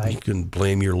young guy? You can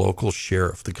blame your local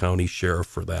sheriff, the county sheriff,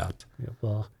 for that.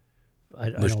 Well, I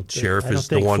The don't sheriff I don't is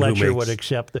the think one who Fletcher makes- would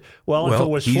accept the. Well, if it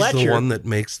was he's Fletcher, the one that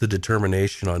makes the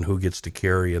determination on who gets to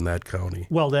carry in that county.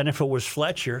 well, then if it was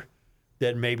Fletcher,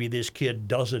 then maybe this kid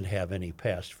doesn't have any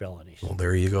past felonies. Well,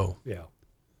 there you go. Yeah.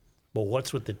 But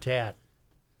what's with the tat?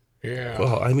 Yeah.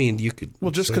 Well, I mean, you could.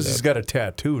 Well, just say because that. he's got a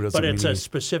tattoo doesn't But mean it's a he-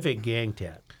 specific gang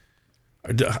tat,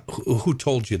 Who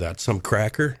told you that? Some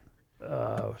cracker?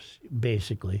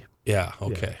 basically. Yeah.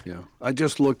 Okay. Yeah, I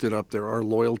just looked it up. There are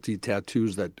loyalty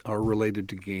tattoos that are related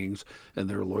to gangs, and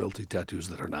there are loyalty tattoes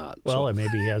that are not. Well, and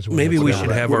maybe he has one. Maybe that's we not.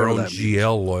 should have our Whatever own that means.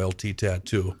 GL loyalty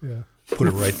tattoo. Yeah. Put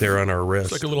it right there on our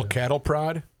wrist. It's like a little cattle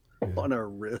prod. on our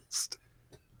wrist.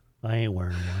 I ain't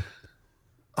wearing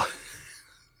one.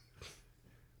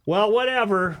 Well,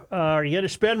 whatever. Are you going to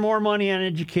spend more money on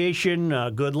education?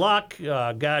 Good luck.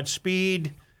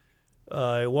 Godspeed.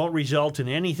 It won't result in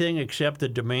anything except the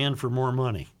demand for more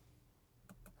money.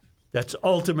 That's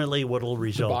ultimately what will The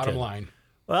result bottom in. line.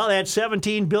 Well, that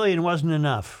 $17 billion wasn't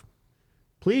enough.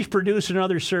 Please produce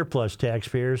another surplus,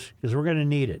 taxpayers, because we're going to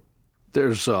need it.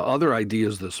 There's other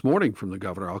ideas this morning from the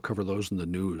governor. I'll cover those in the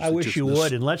news. I wish you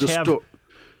would, and let's have.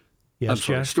 Yes, I'm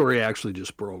sorry, John? story actually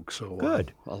just broke, so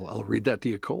Good. I'll read that to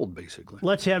you cold, basically.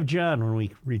 Let's have John when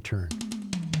we return.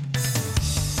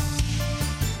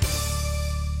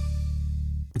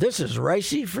 This is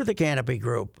Ricey for the Canopy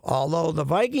Group. Although the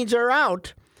Vikings are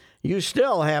out, you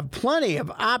still have plenty of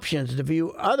options to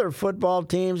view other football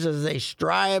teams as they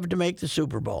strive to make the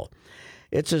Super Bowl.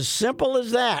 It's as simple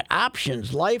as that.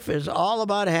 Options. Life is all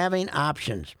about having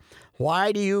options.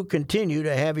 Why do you continue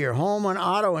to have your home and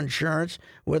auto insurance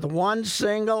with one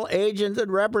single agent that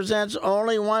represents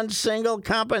only one single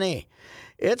company?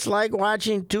 It's like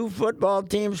watching two football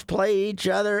teams play each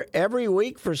other every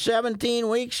week for 17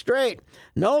 weeks straight.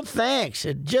 No thanks.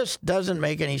 It just doesn't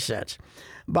make any sense.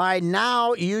 By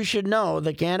now, you should know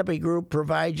the Canopy Group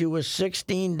provides you with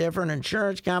 16 different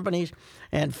insurance companies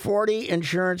and 40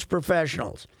 insurance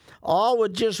professionals, all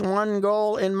with just one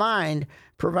goal in mind,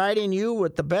 providing you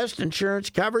with the best insurance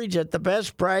coverage at the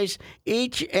best price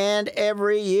each and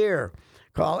every year.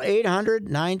 Call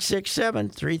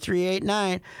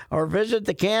 800-967-3389 or visit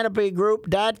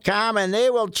thecanopygroup.com and they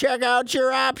will check out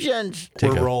your options.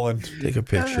 We're rolling. Take a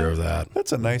picture of that.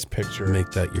 That's a nice picture.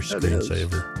 Make that your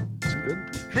screensaver.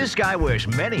 This guy wears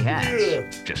many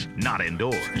hats, just not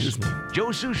indoors. Joe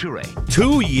Souchere.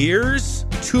 2 years?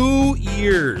 2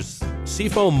 years.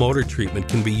 Seafoam motor treatment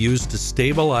can be used to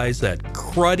stabilize that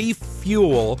cruddy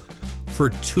fuel for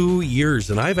 2 years.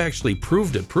 And I've actually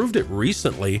proved it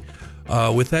recently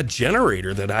with that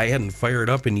generator that I hadn't fired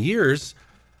up in years.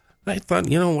 I thought,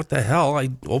 what the hell? I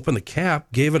opened the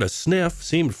cap, gave it a sniff,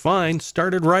 seemed fine,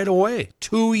 started right away.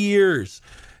 2 years.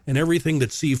 And everything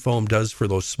that Seafoam does for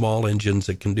those small engines,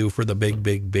 it can do for the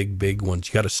big ones.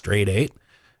 You got a straight 8?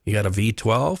 You got a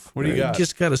V12? What do you got? You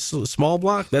just got a small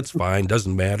block? That's fine.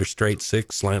 Doesn't matter. Straight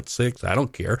 6, slant 6. I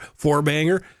don't care.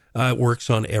 4-banger. It works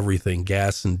on everything.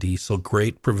 Gas and diesel.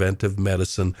 Great preventive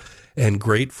medicine. And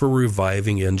great for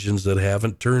reviving engines that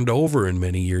haven't turned over in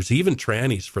many years. Even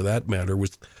trannies, for that matter,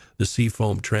 with the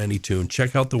Seafoam Tranny Tune.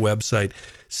 Check out the website,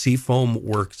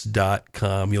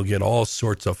 seafoamworks.com. You'll get all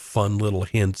sorts of fun little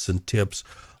hints and tips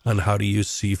on how to use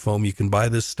Seafoam. You can buy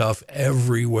this stuff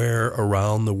everywhere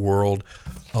around the world.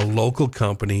 A local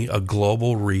company, a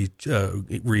global reach,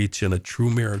 and a true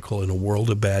miracle in a world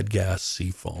of bad gas.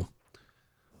 Seafoam.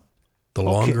 The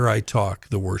longer I talk,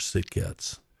 the worse it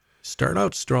gets. Start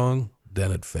out strong,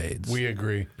 then it fades. We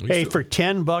agree. Hey, for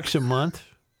 $10 a month,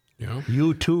 Yeah.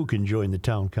 you too can join the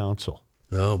town council.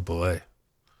 Oh, boy.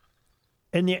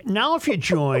 And now if you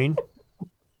join,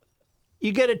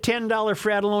 you get a $10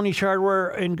 Fratelloni's Hardware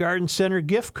and Garden Center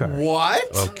gift card. What?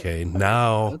 Okay,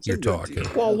 now you're talking.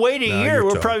 Well, wait a Now year. you're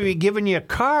We'll talking. probably be giving you a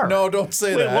car. No, don't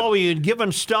say that. Well, we had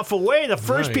given stuff away. The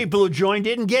first Right. people who joined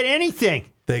didn't get anything.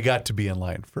 They got to be in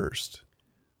line first.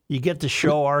 You get the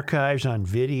show archives on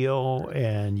video,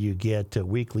 and you get a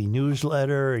weekly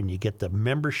newsletter, and you get the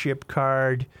membership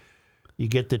card. You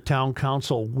get the town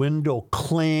council window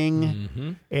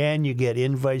cling, and you get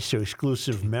invites to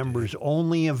exclusive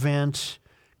members-only events.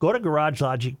 Go to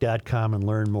GarageLogic.com and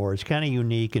learn more. It's kind of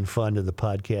unique and fun to the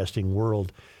podcasting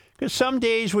world. Because some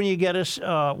days when you get us,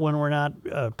 when we're not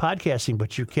podcasting,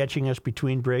 but you're catching us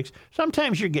between breaks,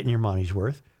 sometimes you're getting your money's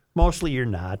worth. Mostly you're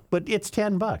not, but it's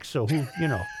 $10. So who,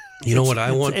 You know what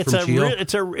I want from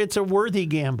Gio? It's a worthy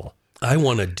gamble. I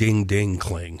want a ding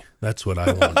cling. That's what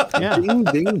I want. Yeah. Ding,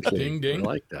 ding, ding. Ding, ding. I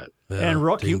like that. And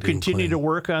Rook, you ding, continue to cling.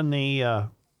 work on the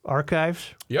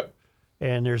archives, Yep.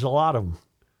 and there's a lot of them.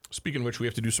 Speaking of which, we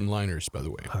have to do some liners, by the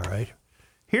way. All right.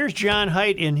 Here's John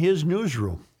Haidt in his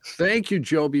newsroom. Thank you,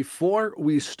 Joe. Before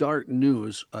we start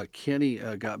news, Kenny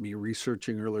got me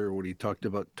researching earlier when he talked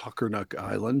about Tuckernuck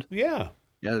Island. Yeah.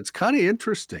 Yeah, it's kind of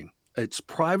interesting. It's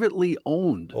privately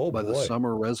owned Oh, by the boy.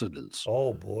 summer residents.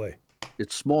 Oh, boy.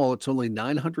 It's small. It's only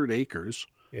 900 acres.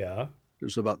 Yeah.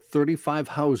 There's about 35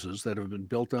 houses that have been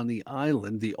built on the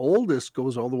island. The oldest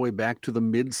goes all the way back to the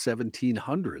mid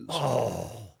 1700s.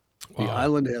 Oh. The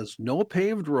island has no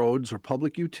paved roads or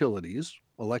public utilities.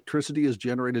 Electricity is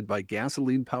generated by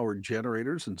gasoline-powered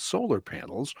generators and solar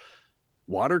panels.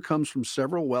 Water comes from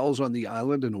several wells on the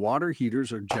island, and water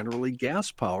heaters are generally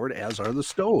gas-powered, as are the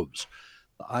stoves.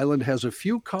 The island has a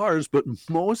few cars, but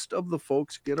most of the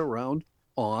folks get around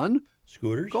on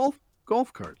Scooters? golf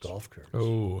carts. Golf carts.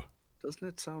 Oh. Doesn't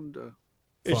it sound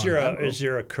Is there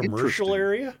a commercial Interesting.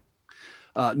 area?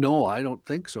 no, I don't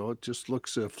think so. It just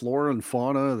looks flora and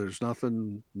fauna. There's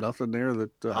nothing there that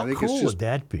I How think cool it's just would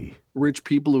that be? rich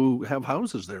people who have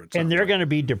houses there. it And sounds they're like. going to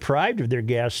be deprived of their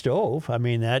gas stove. I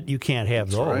mean, that you can't have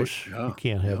That's those. right. Yeah. You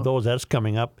can't have Yeah. those. That's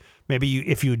coming up. Maybe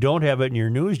if you don't have it in your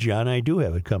news, John, I do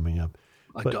have it coming up.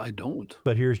 I don't.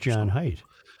 But here's John Haidt.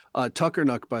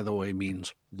 Tuckernuck, by the way,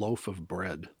 means loaf of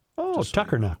bread. Oh, Just so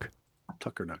you know. Tuckernuck.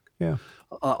 Tuckernuck. Yeah.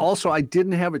 Also, I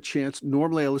didn't have a chance.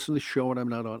 Normally, I listen to the show when I'm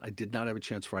not on. I did not have a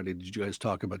chance Friday. Did you guys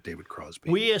talk about David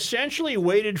Crosby? We essentially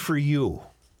waited for you.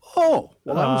 Oh,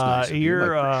 well, that was nice of you.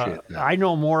 You're. I appreciate that. I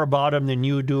know more about him than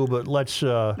you do, but let's.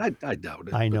 I doubt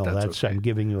it. I know but that's. okay. I'm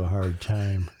giving you a hard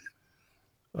time.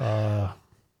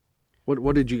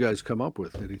 What did you guys come up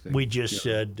with? Anything? We just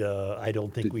said. I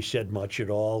don't think we said much at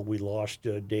all. We lost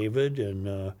David,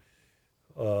 and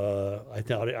I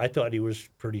thought he was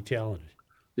pretty talented.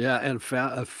 Yeah, and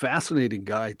a fascinating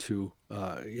guy too.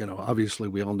 Obviously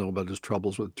we all know about his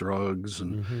troubles with drugs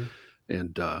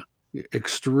and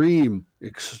extremely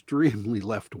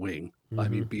left wing. I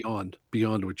mean, beyond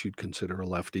what you'd consider a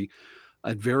lefty,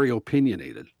 and very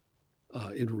opinionated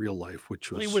in real life.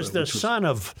 Which was He was the son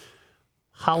of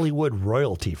Hollywood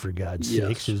royalty, for God's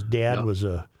sakes. His dad was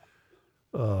a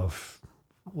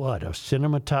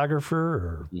cinematographer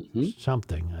or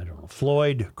something. I don't know.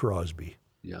 Floyd Crosby.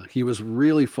 Yeah, he was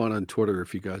really fun on Twitter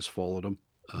if you guys followed him.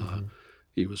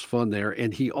 He was fun there.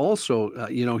 And he also,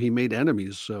 he made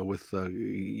enemies with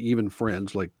even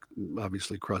friends, like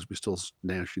obviously Crosby, Stills,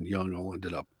 Nash, and Young all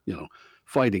ended up,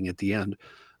 fighting at the end.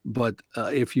 But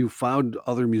if you found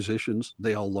other musicians,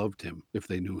 they all loved him if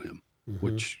they knew him,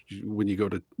 which when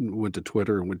you went to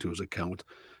Twitter and went to his account,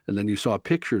 and then you saw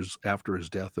pictures after his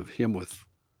death of him with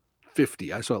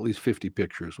 50. I saw at least 50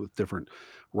 pictures with different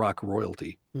rock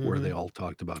royalty where they all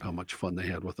talked about how much fun they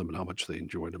had with him and how much they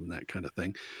enjoyed him and that kind of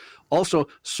thing. Also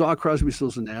saw Crosby,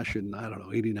 Stills, and Nash in,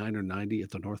 89 or 90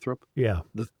 at the Northrop. Yeah.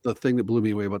 The thing that blew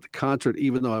me away about the concert,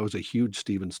 even though I was a huge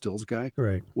Stephen Stills guy,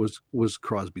 Right. was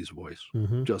Crosby's voice.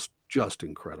 Just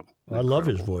incredible. I love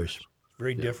his voice.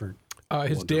 Very different.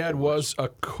 His dad was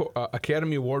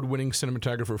Academy Award-winning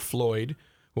cinematographer Floyd,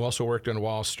 who also worked on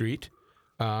Wall Street,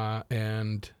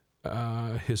 and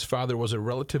his father was a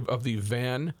relative of the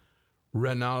Van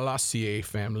Renalassier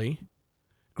family,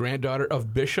 granddaughter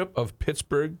of Bishop of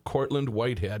Pittsburgh Cortland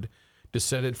Whitehead,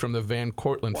 descended from the Van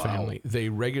Cortland family. They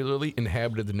regularly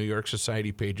inhabited the New York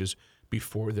Society pages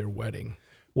before their wedding.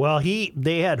 Well,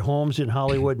 they had homes in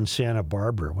Hollywood and Santa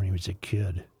Barbara when he was a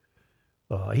kid.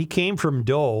 He came from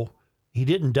dough. He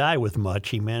didn't die with much.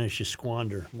 He managed to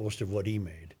squander most of what he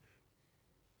made.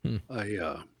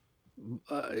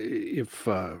 If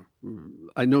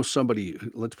I know somebody,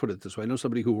 let's put it this way, I know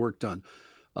somebody who worked on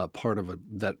part of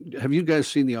that. Have you guys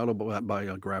seen the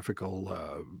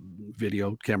autobiographical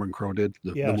video Cameron Crowe did,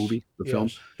 the movie, the film?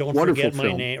 Don't Wonderful forget my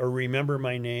film. name or remember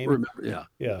my name. Yeah.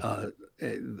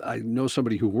 I know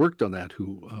somebody who worked on that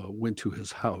who went to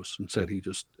his house and said he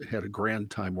just had a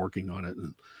grand time working on it,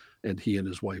 and he and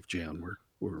his wife Jan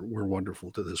were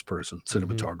wonderful to this person,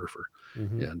 cinematographer,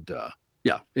 and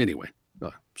anyway.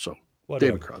 So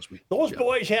Whatever. David Crosby. Those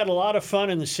boys had a lot of fun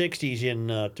in the 60s in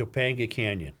Topanga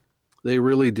Canyon. They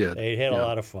really did. They had a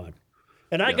lot of fun.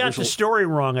 And I got the story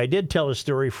wrong. I did tell a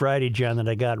story Friday, John, that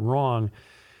I got wrong.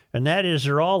 And that is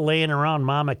they're all laying around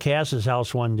Mama Cass's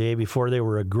house one day before they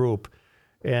were a group.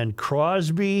 And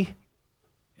Crosby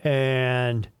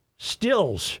and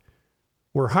Stills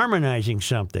were harmonizing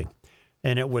something.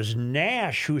 And it was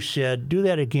Nash who said, do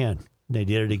that again. They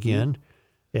did it again.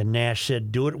 And Nash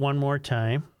said, do it one more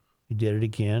time. He did it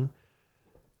again.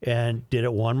 And did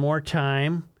it one more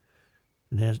time.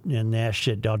 And Nash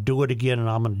said, I'll do it again and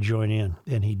I'm going to join in.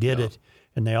 And he did it.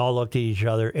 And they all looked at each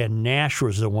other. And Nash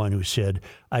was the one who said,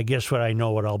 I guess what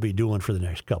I'll be doing for the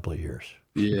next couple of years.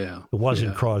 Yeah. It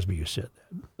wasn't Crosby who said that.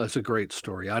 That's a great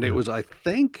story. And it was, I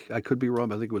think, I could be wrong,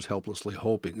 but I think it was Helplessly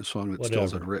Hoping, a song that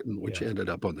Stills had written, which ended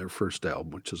up on their first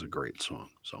album, which is a great song.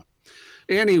 So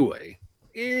anyway,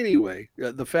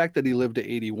 the fact that he lived to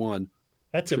 81.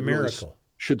 That's a miracle.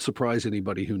 Should surprise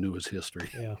anybody who knew his history.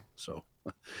 Yeah. So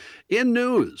in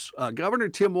news, Governor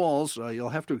Tim Walz, you'll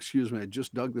have to excuse me, I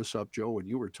just dug this up, Joe, when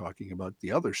you were talking about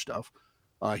the other stuff.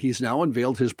 He's now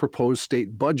unveiled his proposed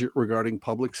state budget regarding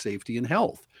public safety and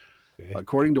health. Okay.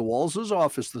 According to Walz's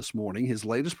office this morning, his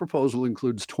latest proposal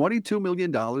includes $22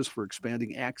 million for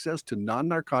expanding access to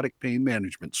non-narcotic pain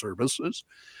management services,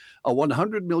 a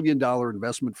 $100 million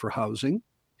investment for housing,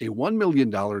 a $1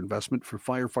 million investment for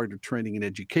firefighter training and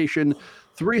education,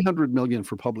 $300 million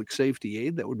for public safety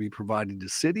aid that would be provided to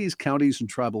cities, counties, and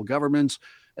tribal governments,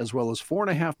 as well as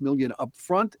 $4.5 million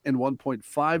upfront and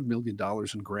 $1.5 million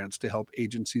in grants to help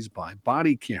agencies buy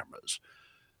body cameras.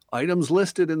 Items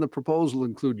listed in the proposal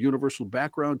include universal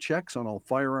background checks on all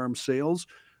firearm sales,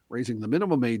 raising the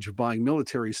minimum age of buying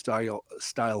military-style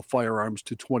firearms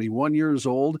to 21 years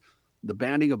old, the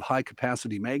banning of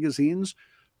high-capacity magazines,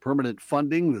 permanent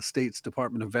funding, the state's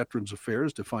Department of Veterans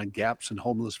Affairs to find gaps in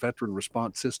homeless veteran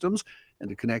response systems and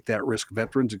to connect at-risk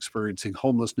veterans experiencing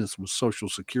homelessness with Social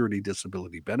Security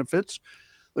disability benefits.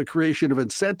 The creation of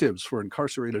incentives for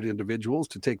incarcerated individuals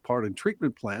to take part in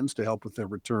treatment plans to help with their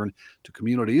return to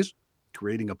communities.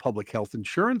 Creating a public health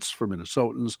insurance for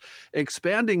Minnesotans,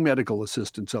 expanding medical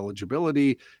assistance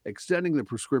eligibility, extending the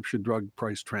prescription drug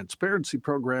price transparency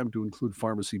program to include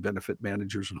pharmacy benefit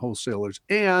managers and wholesalers,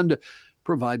 and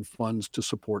provide funds to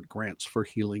support grants for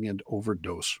healing and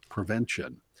overdose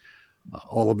prevention.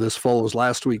 All of this follows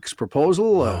last week's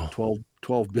proposal,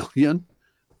 $12 billion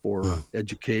for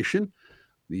education.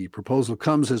 The proposal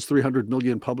comes as $300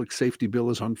 million public safety bill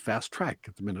is on fast track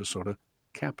at the Minnesota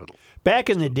Capitol. Back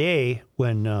in the day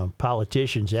when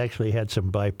politicians actually had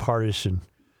some bipartisan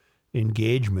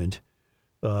engagement,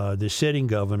 the sitting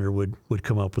governor would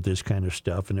come up with this kind of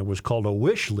stuff, and it was called a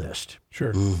wish list.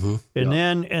 Sure.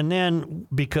 Mm-hmm. And then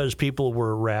because people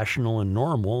were rational and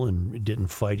normal and didn't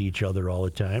fight each other all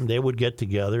the time, they would get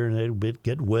together and they'd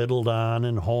get whittled on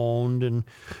and honed and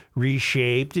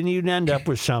reshaped, and you'd end up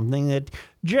with something that,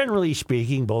 generally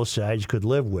speaking, both sides could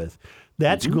live with.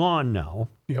 That's gone now.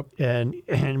 Yep.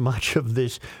 And much of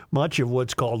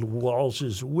what's called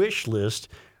Walz's wish list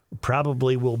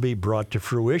probably will be brought to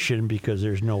fruition because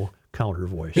there's no counter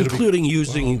voice. Including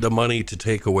using the money to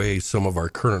take away some of our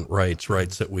current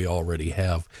rights that we already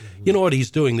have. You know what he's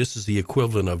doing? This is the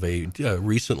equivalent of a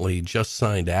recently just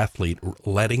signed athlete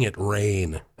letting it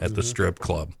rain at the strip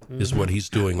club is what he's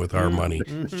doing with our money.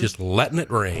 Just letting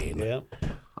it rain. Yeah.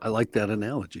 I like that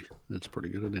analogy. That's a pretty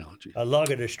good analogy. A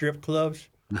log of the strip clubs.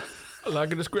 I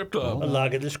like the script club. A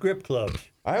log of the script clubs.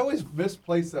 I always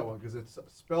misplace that one because it's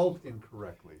spelled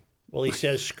incorrectly. Well, he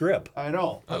says script. I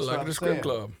know. I like the script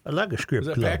club. A log of script Is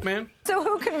that clubs. Pac-Man? So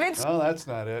who convinced No, that's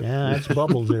not it. Yeah, that's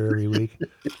Bubbles there every week.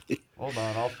 Hold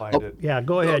on, I'll find it. Yeah,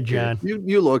 go ahead, John.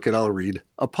 You look and I'll read.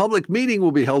 A public meeting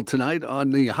will be held tonight on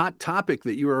the hot topic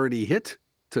that you already hit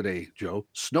today, Joe.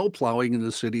 Snow plowing in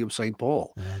the city of St.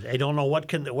 Paul. I don't know what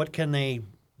can they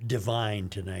divine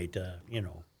tonight.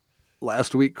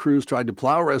 Last week, crews tried to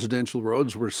plow residential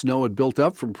roads where snow had built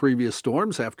up from previous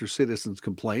storms after citizens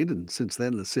complained. And since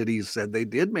then, the city said they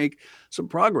did make some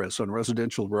progress on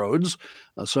residential roads.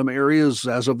 Some areas,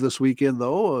 as of this weekend,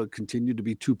 though, continue to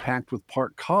be too packed with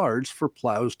parked cars for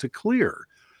plows to clear.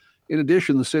 In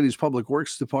addition, the city's Public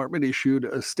Works Department issued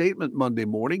a statement Monday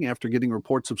morning after getting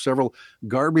reports of several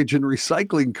garbage and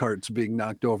recycling carts being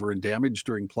knocked over and damaged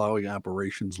during plowing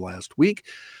operations last week.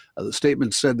 The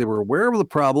statement said they were aware of the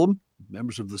problem.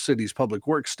 Members of the city's public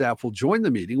works staff will join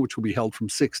the meeting, which will be held from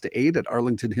 6 to 8 at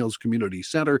Arlington Hills Community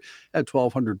Center at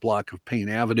 1200 block of Payne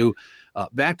Avenue.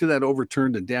 Back to that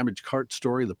overturned and damaged cart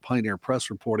story, the Pioneer Press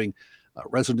reporting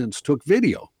residents took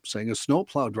video saying a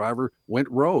snowplow driver went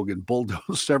rogue and bulldozed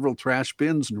several trash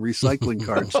bins and recycling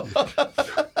carts,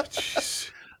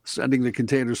 sending the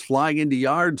containers flying into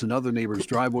yards and other neighbors'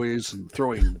 driveways and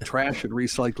throwing trash and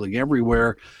recycling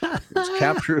everywhere. It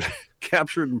was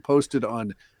captured and posted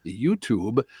on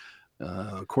YouTube.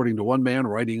 According to one man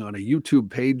writing on a YouTube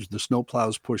page, the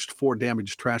snowplows pushed 4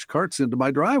 damaged trash carts into my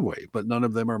driveway, but none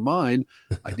of them are mine.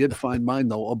 I did find mine,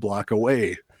 though, a block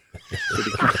away.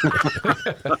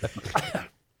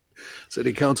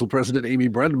 City Council President Amy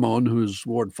Bredemon, whose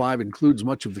Ward 5 includes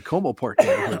much of the Como Park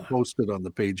neighborhood, posted on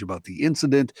the page about the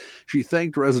incident. She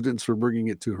thanked residents for bringing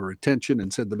it to her attention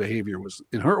and said the behavior was,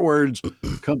 in her words,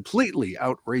 completely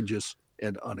outrageous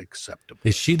and unacceptable.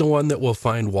 Is she the one that will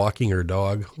find walking her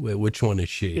dog? Which one is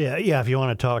she? Yeah. If you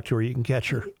want to talk to her, you can catch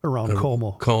her around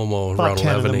Como. Como, about around 10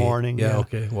 11 in the morning. Yeah,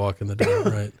 okay, walking the dog,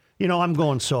 right. I'm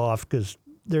going soft because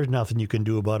there's nothing you can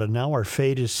do about it now. Our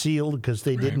fate is sealed because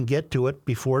they didn't get to it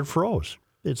before it froze.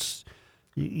 It's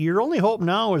your only hope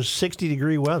now is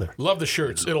 60-degree weather. Love the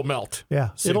shirts. It'll melt.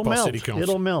 Yeah, St. it'll Paul melt. City Council.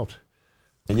 It'll melt.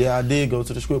 Yeah, I did go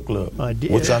to the strip club. I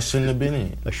did. Which I shouldn't have been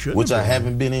in. Which I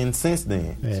haven't been in since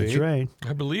then. That's right.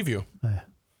 I believe you.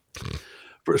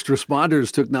 First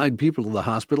responders took 9 people to the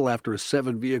hospital after a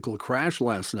 7-vehicle crash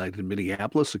last night in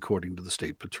Minneapolis, according to the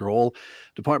State Patrol.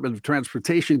 Department of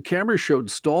Transportation cameras showed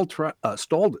stalled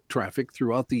traffic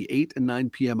throughout the 8 and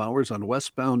 9 p.m. hours on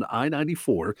westbound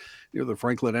I-94 near the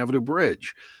Franklin Avenue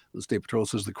Bridge. The State Patrol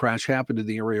says the crash happened in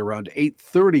the area around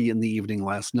 8:30 in the evening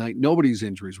last night. Nobody's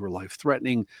injuries were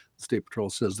life-threatening. The State Patrol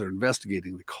says they're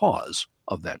investigating the cause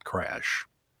of that crash.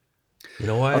 You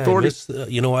know why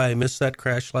I missed that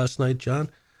crash last night, John?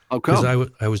 How come? Because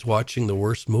I was watching the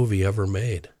worst movie ever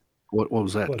made. What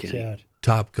was that, What's Kenny? that?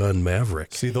 Top Gun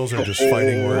Maverick. See, those are just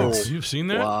fighting words. You've seen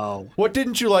that? Wow. What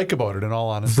didn't you like about it, in all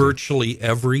honesty? Virtually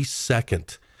every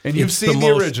second. And you've seen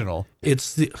the original.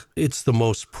 It's the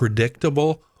most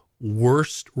predictable,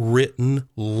 worst written,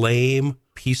 lame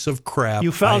piece of crap.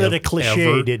 You found I it a have cliche,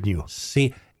 ever didn't you?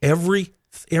 seen.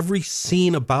 Every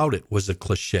scene about it was a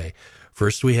cliche.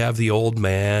 First, we have the old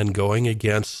man going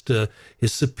against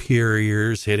his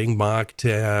superiors, hitting Mach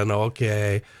 10.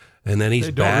 Okay. And then he's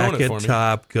Hey, don't back ruin it at for me.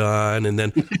 Top Gun. And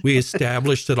then we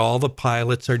established that all the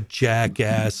pilots are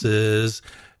jackasses.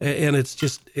 And it's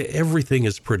just, everything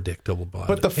is predictable about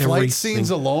But it. the flight Everything- scenes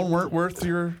alone weren't worth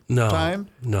your no, time?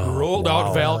 No. Rolled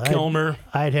out Val Kilmer.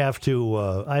 I'd have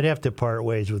to part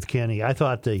ways with Kenny. I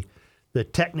thought the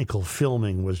technical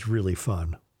filming was really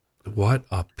fun. What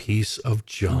a piece of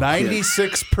junk.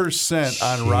 96%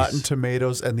 on Rotten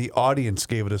Tomatoes, and the audience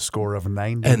gave it a score of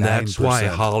 99%. And that's why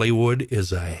Hollywood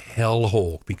is a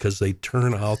hellhole, because they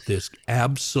turn out this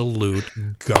absolute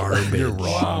garbage. You're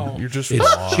wrong. You're just It's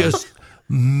wrong. just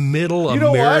middle You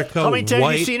know what? America, How many times have you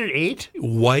white, seen it? 8?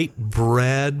 white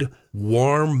bread,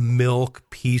 warm milk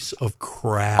piece of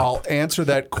crap. I'll answer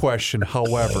that question.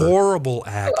 However, Horrible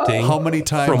acting. how many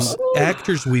times? From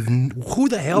actors who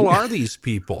the hell are these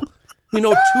people? We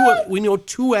know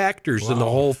two actors in the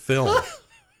whole film.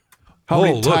 How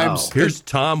many look, times? Here's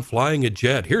Tom flying a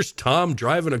jet. Here's Tom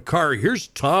driving a car. Here's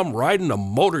Tom riding a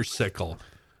motorcycle.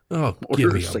 Oh,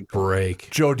 give me a break.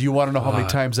 Joe, do you want to know how many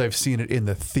times I've seen it in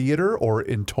the theater or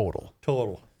in total?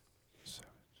 Total.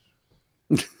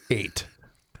 8.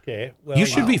 Okay. Well, You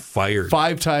should be fired.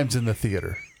 5 times in the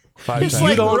theater. 5 It's times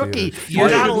like in the Rookie. theater. You're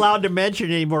not allowed to mention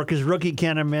it anymore because Rookie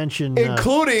can't mention.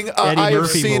 Including, Eddie I have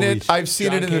Murphy seen movies. it. I've seen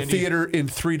John it in the Candy. theater in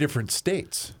 3 different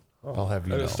states. I'll have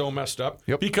you That know. is so messed up.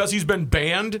 Yep. Because he's been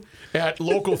banned at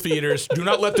local theaters. Do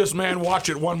not let this man watch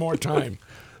it one more time.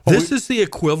 This is the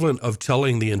equivalent of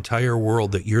telling the entire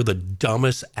world that you're the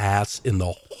dumbest ass in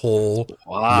the whole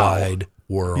wide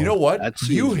world. You know what? That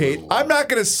seems You a hate. little- I'm not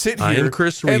going to sit I here am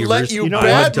Chris and let Reavers. you You know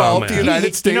badmouth what? the Dumbass.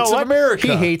 United States you know of what? America.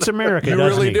 He hates America. You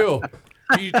doesn't really he? do.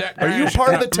 Are you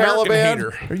part of the American Taliban?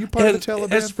 hater. Are you part of the And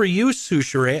Taliban? as for you,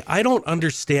 Souchere, I don't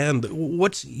understand.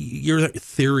 What's your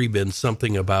theory been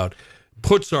something about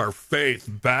puts our faith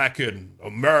back in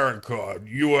America,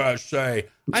 USA?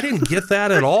 I didn't get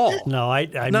that at all. No,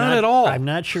 I'm Not at all. I'm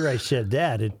not sure I said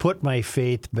that. It put my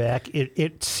faith back.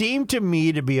 It seemed to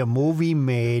me to be a movie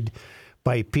made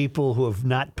by people who have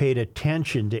not paid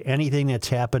attention to anything that's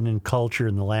happened in culture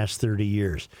in the last 30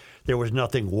 years. There was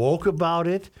nothing woke about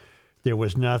it. There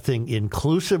was nothing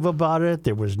inclusive about it.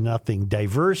 There was nothing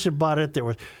diverse about it.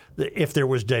 If there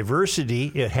was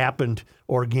diversity, it happened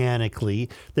organically.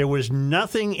 There was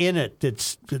nothing in it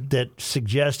that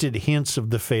suggested hints of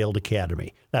the failed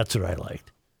academy. That's what I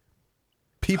liked.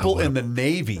 People in the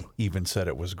Navy even said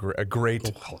it was a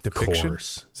great depiction.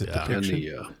 course. Is it Yeah.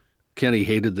 depiction? Kenny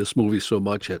hated this movie so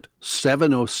much. At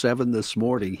 7:07 this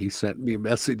morning, he sent me a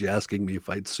message asking me if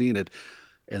I'd seen it,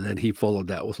 and then he followed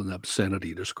that with an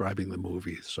obscenity describing the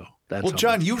movie. So that's Well, how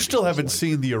John, much you Kenny still was haven't like.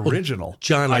 seen the original.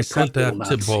 John, I I sent probably that will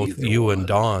to not both see the you one. and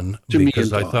Dawn To me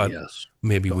because and I Dawn, thought yes.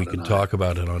 maybe Dawn we and could I. talk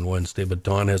about it on Wednesday, but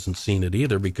Dawn hasn't seen it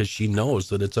either because she knows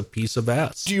that it's a piece of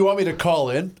ass. Do you want me to call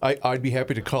in? I'd be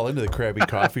happy to call into the Krabby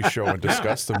Coffee Show and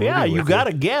discuss the movie. Yeah, you with got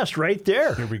a guest right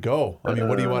there. Here we go. I mean,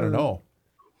 what do you want to know?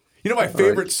 You know, my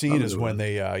favorite scene is when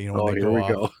they, when Oh, they here go we off.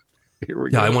 go. Here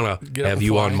we Yeah, go. I want to Get up have and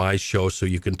you fly. on my show so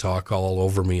you can talk all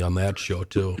over me on that show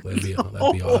too. That'd be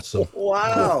awesome.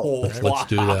 Wow. Let's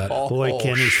do that. Boy,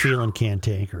 Kenny's feeling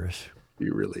cantankerous.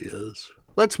 He really is.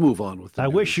 Let's move on with the I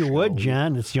news, wish you shall would, we?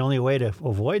 John. It's the only way to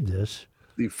avoid this.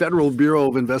 The Federal Bureau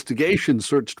of Investigation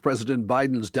searched President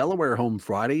Biden's Delaware home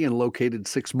Friday and located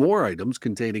 6 more items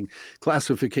containing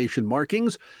classification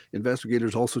markings.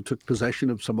 Investigators also took possession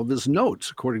of some of his notes,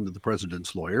 according to the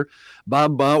president's lawyer.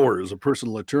 Bob Bauer is a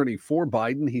personal attorney for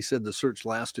Biden. He said the search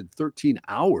lasted 13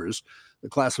 hours. The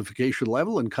classification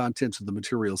level and contents of the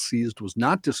material seized was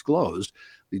not disclosed.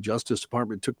 The Justice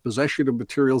Department took possession of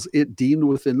materials it deemed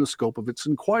within the scope of its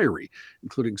inquiry,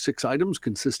 including 6 items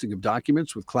consisting of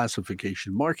documents with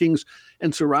classification markings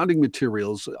and surrounding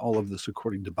materials, all of this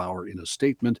according to Bauer in a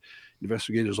statement.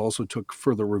 Investigators also took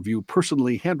further review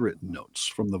personally handwritten notes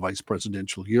from the vice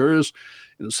presidential years.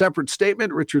 In a separate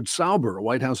statement, Richard Sauber, a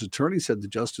White House attorney, said the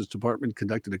Justice Department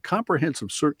conducted a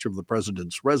comprehensive search of the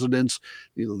president's residence.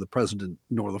 Neither the president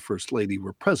nor the first lady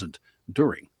were present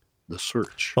during the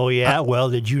search. Oh, yeah? Well,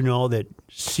 did you know that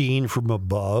seen from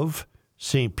above,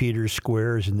 St. Peter's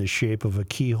Square is in the shape of a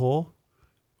keyhole?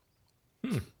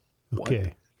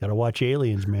 Okay. Got to watch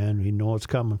Aliens, man. You know what's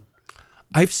coming.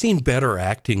 I've seen better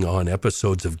acting on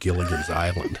episodes of Gilligan's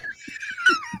Island.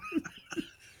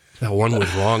 That one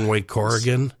with Wrong Way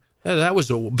Corrigan. Yeah, that was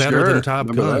better Sure, than Top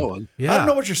remember that Gun. one. Yeah. I don't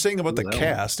know what you're saying about the Well.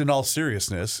 cast. In all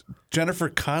seriousness, Jennifer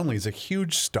Connelly is a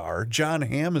huge star. John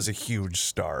Hamm is a huge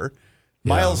star.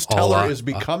 Miles all Teller out- is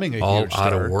becoming a all huge out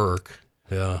star. of work.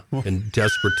 Yeah, and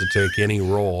desperate to take any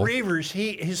role. Reavers,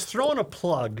 he's thrown a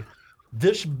plug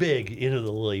this big into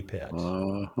the lily pads.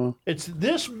 It's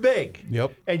this big.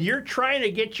 Yep. And you're trying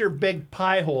to get your big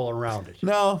pie hole around it.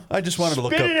 No, I just wanted to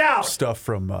look Spit it out. up stuff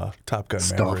from Top Gun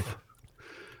Maverick.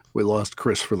 We lost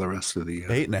Chris for the rest of the year.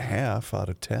 8.5 out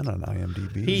of 10 on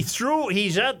IMDb.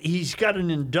 He's got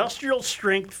an industrial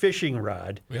strength fishing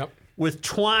rod Yep. with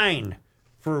twine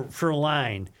for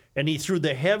line, and he threw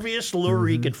the heaviest lure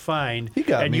he could find, He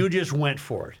got and me. you just went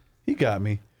for it. He got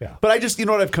me. Yeah. But I just, you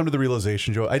know what I've come to the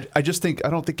realization, Joe? I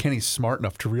don't think Kenny's smart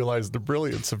enough to realize the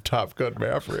brilliance of Top Gun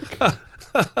Maverick.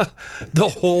 The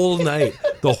whole night,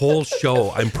 the whole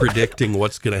show, I'm predicting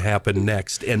what's going to happen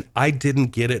next, and I didn't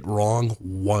get it wrong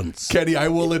once. Kenny, I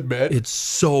will admit, It's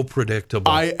so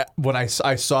predictable. when I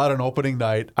saw it on opening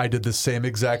night, I did the same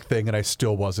exact thing, and I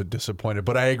still wasn't disappointed.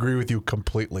 But I agree with you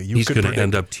completely. He's going to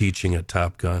end up teaching at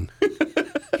Top Gun.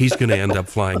 He's going to end up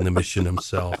flying the mission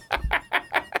himself.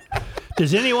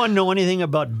 Does anyone know anything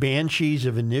about Banshees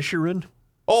of Inisherin?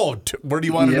 Oh, where do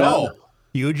you want to Yeah. know?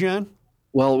 You, John?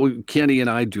 Well, Kenny and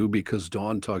I do because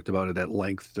Dawn talked about it at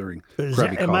length during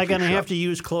Krabby Am I Coffee going to Shop. have to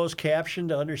use closed caption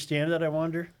to understand that, I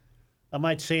wonder? I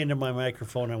might say into my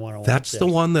microphone I want to watch That's that. the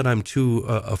one that I'm too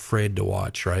afraid to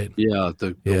watch, right? Yeah,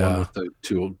 the Yeah. one with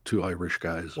the two Irish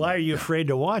guys. Why are you afraid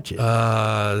to watch it?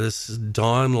 This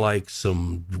Dawn likes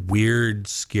some weird,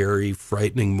 scary,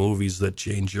 frightening movies that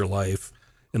change your life,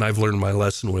 and I've learned my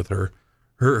lesson with her.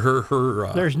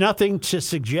 Her. There's nothing to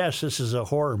suggest this is a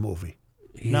horror movie.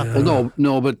 Nothing. Well,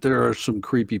 no, but there are some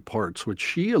creepy parts which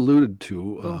she alluded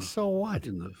to Well, so what?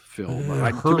 in the film. her-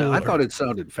 I thought it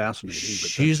sounded fascinating. But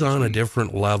She's that's on a just me.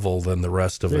 different level than the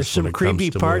rest of There's us when some it comes creepy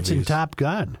to parts in movies. Top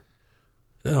Gun.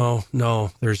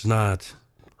 No, there's not.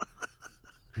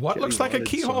 What looks like a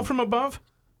keyhole from above?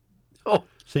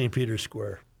 St. Peter's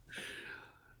Square.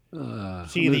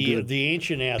 See, the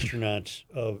ancient astronauts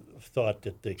thought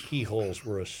that the keyholes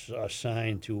were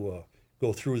assigned to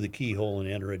go through the keyhole and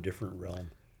enter a different realm.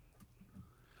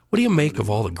 What do you make of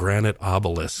all the granite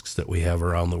obelisks that we have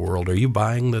around the world? Are you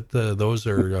buying that those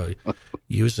are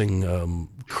using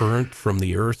current from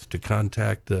the earth to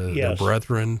contact their Yes.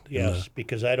 brethren? Yes,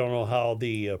 because I don't know how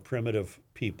the primitive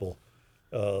people,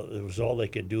 it was all they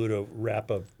could do to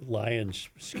wrap a lion's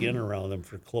skin around them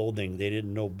for clothing. They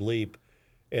didn't know bleep.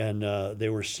 And they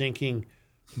were sinking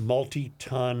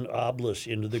multi-ton obelisks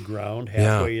into the ground,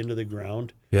 halfway into the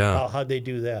ground. Yeah. How'd they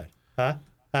do that? Huh?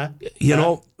 You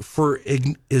know, for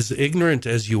as ignorant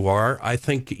as you are, I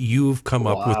think you've come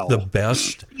up with the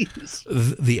best,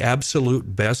 the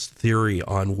absolute best theory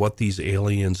on what these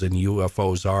aliens and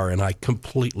UFOs are, and I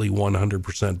completely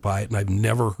 100% buy it, and I've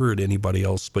never heard anybody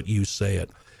else but you say it.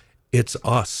 It's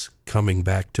us coming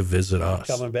back to visit us.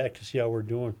 Coming back to see how we're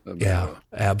doing. Yeah,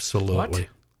 absolutely.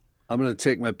 I'm going to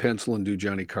take my pencil and do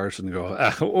Johnny Carson and go,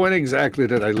 when exactly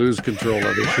did I lose control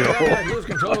of the show? I lose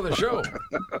control of the show.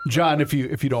 John, if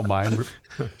you don't mind.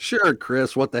 Sure,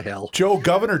 Chris, what the hell? Joe,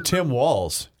 Governor Tim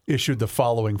Walz issued the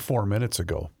following 4 minutes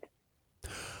ago.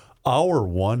 Our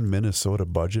one Minnesota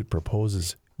budget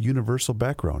proposes universal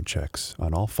background checks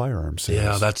on all firearm sales.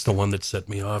 Yeah, that's the one that set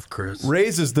me off, Chris.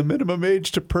 Raises the minimum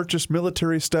age to purchase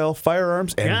military-style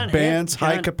firearms and John, bans John-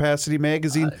 high-capacity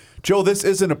magazine. Joe, this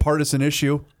isn't a partisan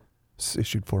issue. It's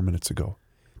issued 4 minutes ago.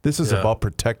 This is about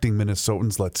protecting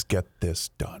Minnesotans. Let's get this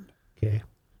done. Okay.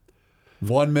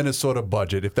 One Minnesota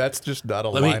budget. If that's just not a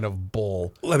line of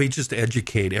bull. Let me just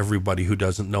educate everybody who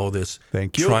doesn't know this.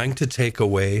 Thank you. Trying to take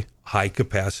away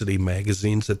high-capacity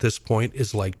magazines at this point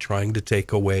is like trying to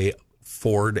take away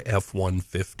Ford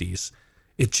F-150s.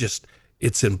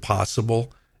 It's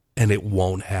impossible, and it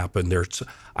won't happen.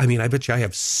 I bet you I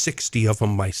have 60 of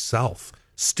them myself,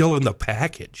 still in the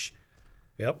package.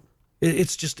 Yep.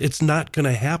 It's not going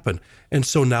to happen. And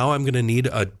so now I'm going to need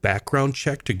a background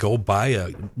check to go buy a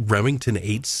Remington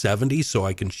 870 so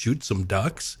I can shoot some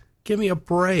ducks. Give me a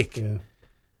break. Yeah.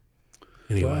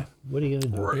 Anyway. What are you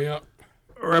going to do? Yeah.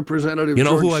 Representative You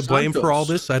know George who I blame for all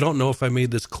Santos. this? I don't know if I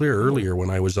made this clear earlier when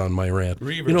I was on my rant.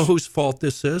 Reavers. You know whose fault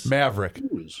this is? Maverick.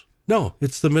 No,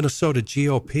 it's the Minnesota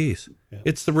GOP's.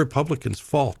 It's the Republicans'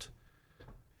 fault.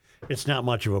 It's not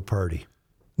much of a party.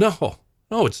 No,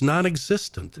 it's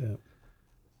non-existent. Yeah.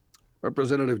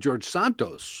 Representative George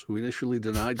Santos, who initially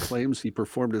denied claims he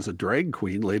performed as a drag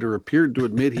queen, later appeared to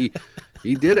admit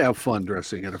he did have fun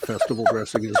dressing at a festival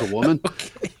dressing as a woman.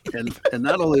 And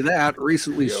not only that,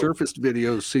 recently surfaced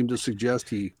videos seem to suggest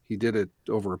he did it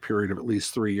over a period of at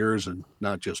least 3 years and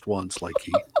not just once, like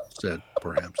he said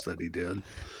perhaps that he did.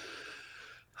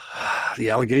 The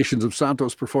allegations of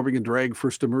Santos performing in drag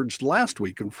first emerged last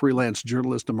week when freelance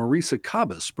journalist Marisa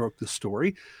Cabas broke the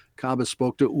story. Cabas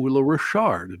spoke to Ula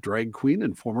Richard, a drag queen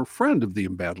and former friend of the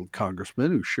embattled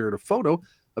congressman, who shared a photo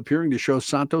appearing to show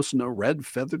Santos in a red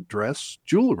feathered dress,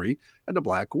 jewelry, and a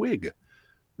black wig.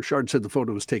 Richard said the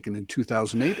photo was taken in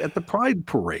 2008 at the Pride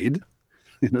Parade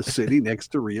in a city next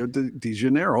to Rio de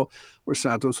Janeiro, where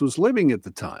Santos was living at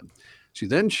the time. She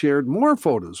then shared more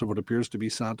photos of what appears to be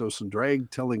Santos in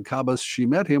drag, telling Cabas she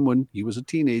met him when he was a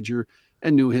teenager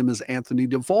and knew him as Anthony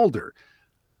DeVolder,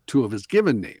 two of his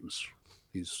given names.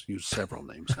 He's used several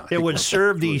names now. It would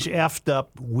serve these effed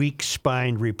up,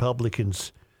 weak-spined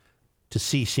Republicans to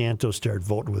see Santos start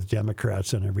voting with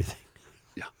Democrats and everything.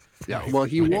 Yeah, well,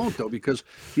 he won't, though, because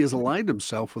he has aligned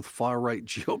himself with far-right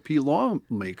GOP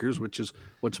lawmakers, which is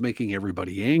what's making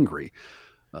everybody angry.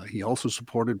 He also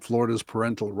supported Florida's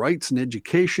parental rights and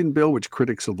education bill, which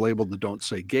critics have labeled the Don't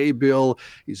Say Gay bill.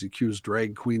 He's accused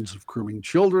drag queens of grooming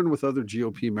children with other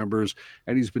GOP members,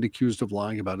 and he's been accused of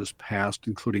lying about his past,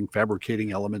 including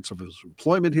fabricating elements of his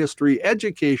employment history,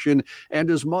 education, and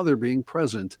his mother being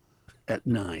present at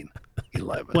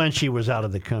 9/11. When she was out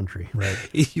of the country, right?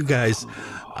 You guys,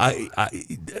 I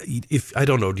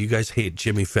don't know. Do you guys hate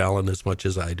Jimmy Fallon as much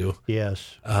as I do?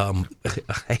 Yes.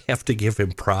 I have to give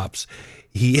him props.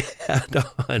 He had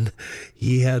on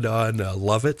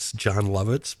Lovitz, John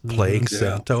Lovitz, playing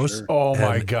Santos. Sure. Oh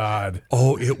my God!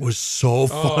 Oh, it was so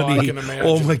funny. I can imagine.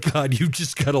 Oh my God! You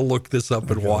just got to look this up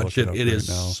and watch it. look It it up is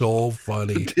right now. so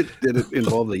funny. Did it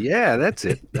involve the, that's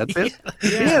it. That's it.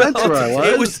 Yeah, that's where I was.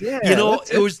 It was, Yeah,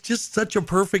 it was just such a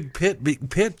perfect pitch,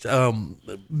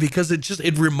 because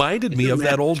it reminded me of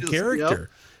that old character.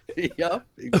 Yep,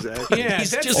 exactly. Yeah,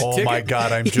 He's that's just- a Oh ticket. my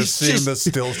God! I'm He's just seeing the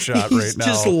still shot right He's now.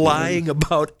 just lying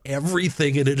about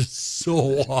everything, and it is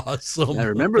so awesome. I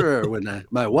remember when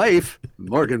my wife,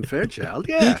 Morgan Fairchild,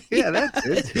 that's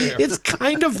it. It's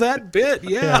kind of that bit,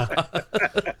 yeah.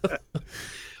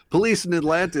 Police in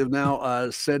Atlanta have now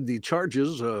said the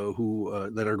charges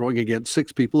that are going against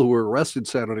 6 people who were arrested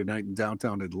Saturday night in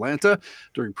downtown Atlanta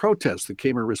during protests that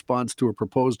came in response to a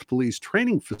proposed police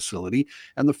training facility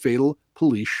and the fatal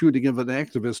police shooting of an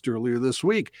activist earlier this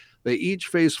week. They each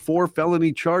face 4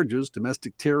 felony charges: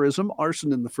 domestic terrorism,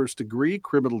 arson in the first degree,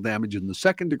 criminal damage in the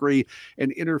second degree,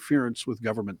 and interference with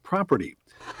government property.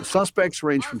 The suspects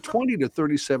range from 20 to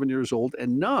 37 years old,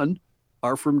 and none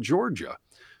are from Georgia.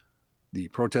 The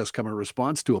protests come in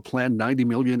response to a planned $90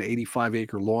 million,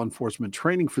 85-acre law enforcement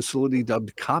training facility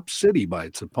dubbed Cop City by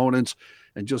its opponents,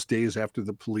 and just days after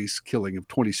the police killing of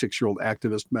 26-year-old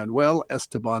activist Manuel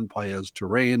Esteban Paez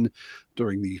Terrain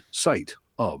during the site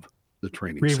of the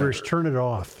training Reavers, center. turn it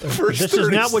off. First This is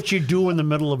 30 not what you do in the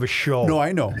middle of a show. No,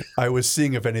 I know. I was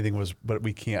seeing if anything was, but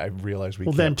we can't. I realized we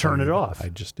Well, can't. then turn play it off. I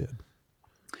just did.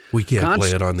 We can't Const-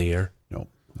 play it on the air. No,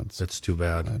 that's That's too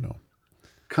bad. I know.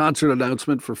 Concert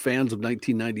announcement for fans of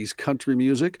 1990s country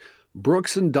music.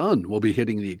 Brooks and Dunn will be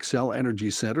hitting the Xcel Energy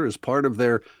Center as part of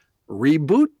their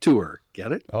reboot tour.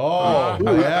 Get it? Oh,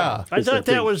 yeah. I thought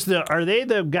that was are they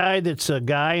the guy that's a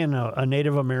guy and a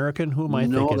Native American? Who am I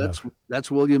No, thinking of? that's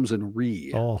Williams and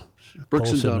Ree. Oh,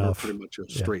 Brooks and close Dunn enough. are pretty much a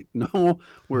straight. No,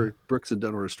 we're Brooks and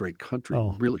Dunn are a straight country.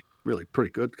 Oh. Really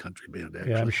pretty good country band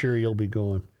actually. Yeah, I'm sure you'll be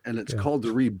going. And it's called the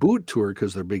Reboot Tour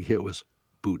because their big hit was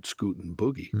Boot, Scoot, and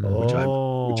Boogie,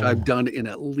 Oh. which I've done in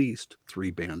at least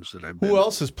 3 bands that I've been. Who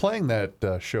else is playing that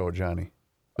show, Johnny?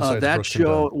 Besides That Brooks and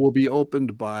show Dunn? will be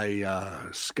opened by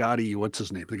Scotty. What's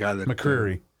his name? The guy that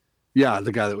McCreary. Yeah,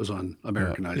 the guy that was on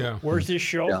American Idol. Yeah. Where's this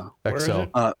show? Yeah. Where is XL.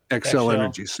 it? Xcel XL.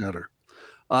 Energy Center.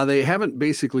 They haven't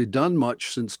basically done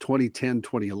much since 2010,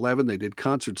 2011. They did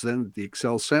concerts then at the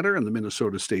Xcel Center and the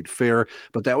Minnesota State Fair,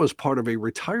 but that was part of a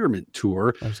retirement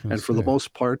tour. I was gonna And for the say.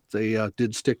 most part, they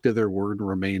did stick to their word and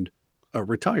remained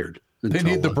retired. They until,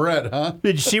 need the bread, huh?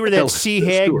 Did you see where Tell that us Sea the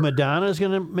Hag story. Madonna is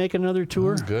going to make another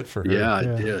tour? Good for her. Yeah,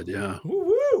 it did. Yeah.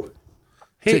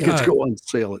 Hey, Tickets go on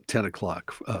sale at 10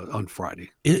 o'clock on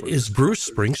Friday. is Bruce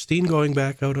Springsteen going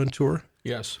back out on tour?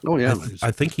 Yes. Oh, yeah.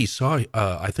 I think I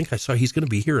saw he's going to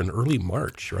be here in early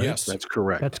March, right? Yes. That's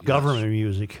correct. That's government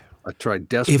music. I tried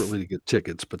desperately to get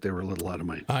tickets, but they were a little out of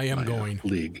my I am my, going.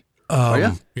 league.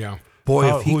 Um, Yeah. Boy,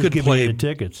 Oh, if he who's could giving you play, the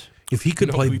tickets? if he could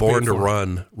No, play we "Born paid to for it.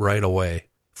 Run" right away,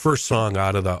 first song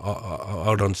out of the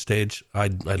out on stage,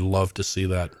 I'd love to see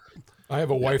that. I have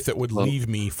a wife that would leave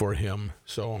me for him,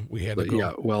 so we had to But go.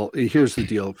 yeah, well, here's the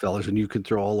deal, fellas, and you can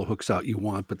throw all the hooks out you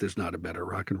want, but there's not a better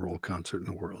rock and roll concert in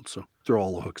the world. So throw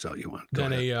all the hooks out you want. Go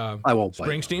Then ahead. a I won't bite.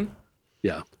 Springsteen.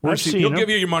 Yeah, I've seen He'll him. give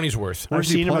you your money's worth. I've Where's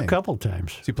he seen him a playing? couple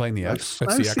times. Is he playing the X?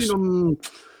 That's I've the X. seen them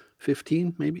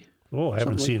 15, maybe. Oh, I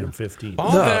haven't Something seen like him 15.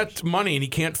 All that money and he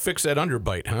can't fix that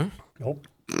underbite, huh? Nope.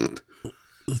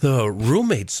 The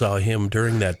roommate saw him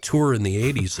during that tour in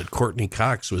the 80s that Courtney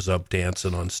Cox was up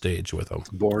dancing on stage with him.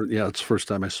 Yeah, it's the first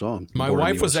time I saw him. My Born in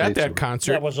wife was USA at that tour.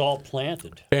 concert, That was all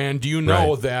planted. and do you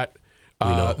know Right. that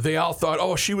they all thought,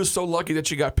 oh, she was so lucky that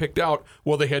she got picked out.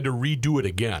 Well, they had to redo it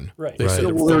again. Right. They Right. said Yeah,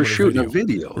 to well, they were film shooting a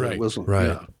video. Right. It wasn't. Right.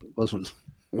 Yeah, it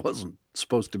wasn't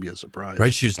supposed to be a surprise.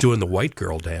 Right? She was doing the white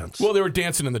girl dance. Well, they were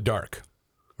dancing in the dark,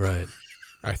 Right.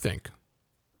 I think.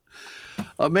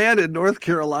 A man in North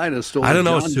Carolina stole. I don't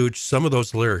know, John- Such. Some of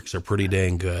those lyrics are pretty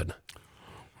dang good.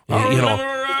 I You know, remember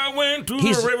I went to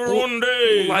he's- the river one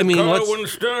day. I mean, car let's- wouldn't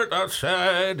start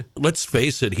outside. let's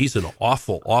face it, he's an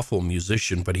awful, awful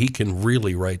musician, but he can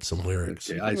really write some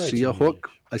lyrics. Okay, I see a hook.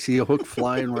 I see a hook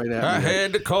flying right at me. I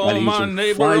had to And call he's my a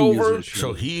neighbor fine over musician.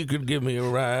 so he could give me a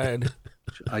ride.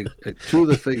 Two of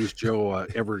the things Joe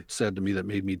ever said to me that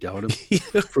made me doubt him.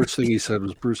 First thing he said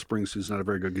was Bruce Springsteen's not a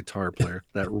very good guitar player.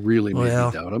 That really made me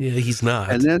doubt him. Yeah, he's not.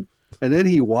 And then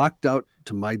he walked out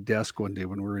to my desk one day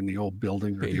when we were in the old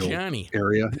building or Hey, the old Johnny.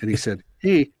 area, and he said,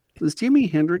 "Hey, was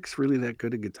Jimi Hendrix really that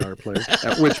good a guitar player?"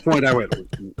 At which point I went,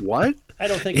 "What? I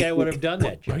don't think I would have done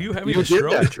that, Joe. Are you having You a did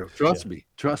stroke? that, Joe?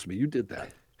 Trust me, you did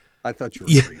that." I thought you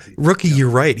were Yeah, crazy. Rookie, you're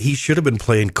right. He should have been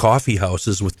playing coffee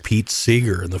houses with Pete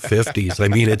Seeger in the 50s. I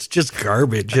mean, it's just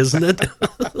garbage, isn't it?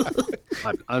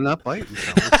 I'm not biting.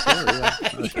 So it's there, yeah.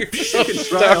 You can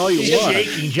try all you want.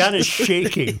 Shaking. John is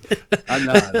shaking. I'm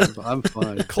not. I'm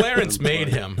fine. Clarence I'm made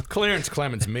fine. him. Clarence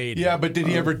Clemens made him. Yeah, but did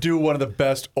he ever do one of the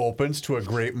best opens to a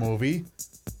great movie?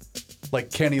 Like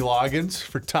Kenny Loggins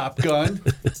for Top Gun?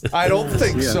 I don't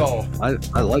think Yeah. so.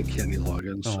 I like Kenny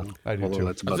Loggins. I do although too.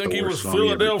 that's about think the he worst was song he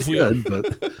ever Philadelphia. did,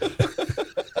 but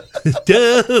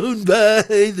Down by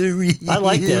the river. I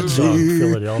like that song,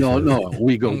 Philadelphia. no,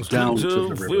 we go Streets down to the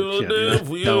of river. Kenny,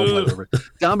 Philadelphia. down by the river.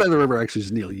 Down by the river actually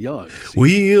is Neil Young. See,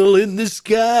 Wheel in the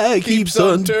sky keeps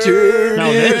on on turning.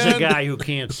 Now, there's a guy who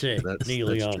can't sing. that's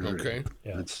Neil Young. true. Okay.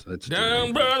 Yeah. That's Down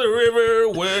true. by the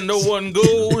river where no one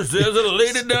goes, there's a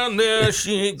lady down there.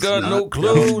 She ain't got no Not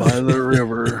clothes. down by the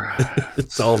river.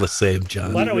 It's all the same,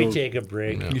 John. Why don't we take a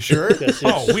break? You sure? Because it's,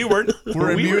 Oh, we were.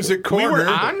 We're in we Music We were Corner.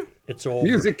 on. it's over.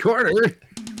 Music Corner.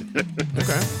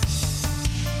 Okay.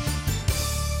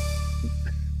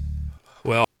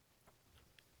 Well,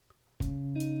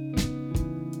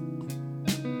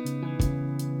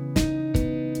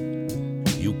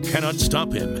 You cannot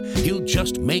stop him. He'll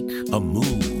just make a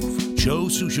move. Joe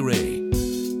Souchere.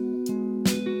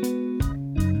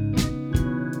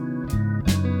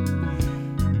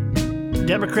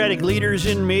 Democratic leaders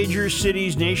in major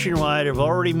cities nationwide have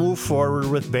already moved forward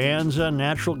with bans on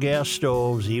natural gas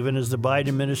stoves, even as the Biden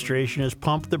administration has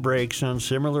pumped the brakes on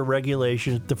similar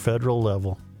regulations at the federal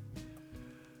level.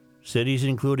 Cities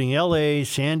including LA,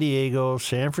 San Diego,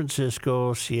 San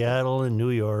Francisco, Seattle, and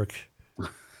New York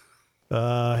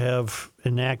have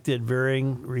enacted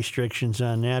varying restrictions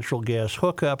on natural gas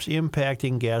hookups,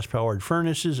 impacting gas-powered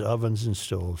furnaces, ovens, and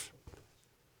stoves.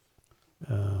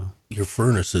 your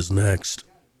furnace is next.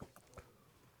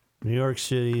 New York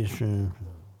City,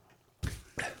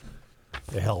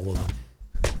 the hell with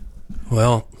them.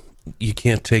 Well, you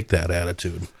can't take that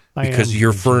attitude I because am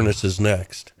your concerned. furnace is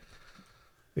next.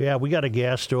 Yeah, we got a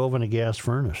gas stove and a gas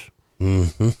furnace.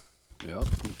 Mm-hmm. Yeah,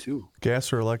 me too.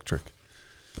 Gas or electric?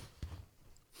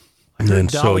 And then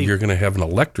so Dolly- you're going to have an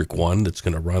electric one that's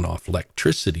going to run off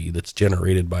electricity that's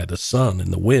generated by the sun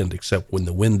and the wind, except when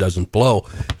the wind doesn't blow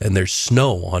and there's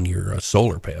snow on your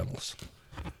solar panels.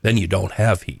 Then you don't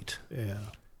have heat. Yeah.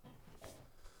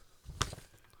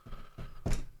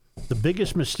 The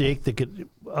biggest mistake that could,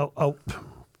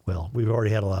 well, we've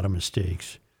already had a lot of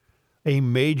mistakes. A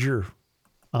major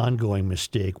ongoing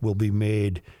mistake will be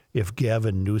made if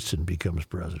Gavin Newsom becomes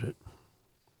president.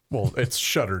 Well, it's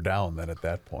shut her down then at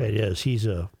that point. It is. He's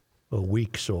a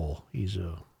weak soul.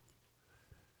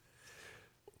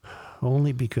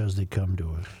 Only because they come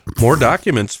to us. More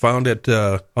documents found at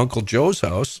Uncle Joe's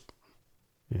house.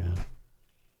 Yeah.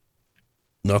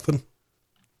 Nothing.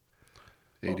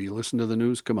 Hey, do you listen to the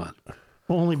news? Come on.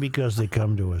 Only because they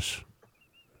come to us.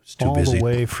 It's too all busy the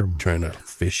way from trying to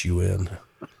fish you in.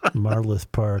 Marloth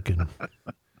Park and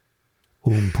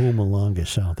Mpumalanga,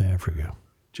 South Africa,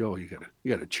 Joe, you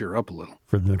gotta cheer up a little.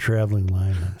 for the traveling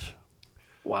linemen.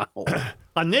 Wow.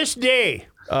 On this day,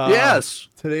 Yes.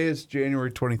 Today is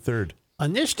January 23rd.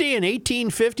 in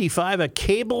 1855, a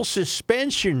cable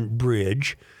suspension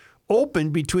bridge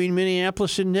opened between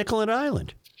Minneapolis and Nicollet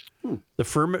Island. The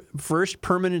first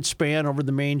permanent span over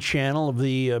the main channel of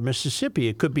the Mississippi.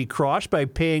 It could be crossed by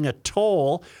paying a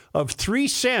toll of 3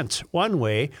 cents one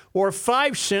way or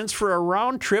 5 cents for a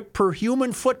round trip per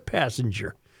human foot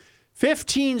passenger,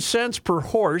 15 cents per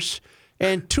horse,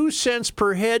 and 2 cents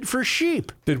per head for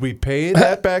sheep. Did we pay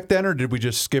that back then, or did we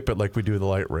just skip it like we do the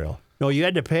light rail? No, you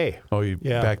had to pay. Oh,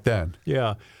 back then.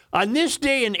 Yeah. On this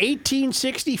day in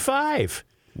 1865.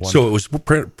 So it was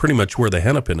pretty much where the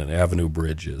Hennepin Avenue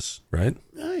Bridge is, right?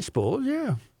 I suppose,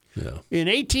 yeah. Yeah. In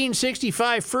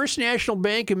 1865, First National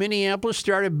Bank of Minneapolis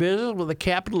started business with a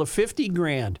capital of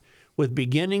 $50,000, with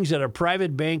beginnings at a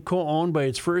private bank co-owned by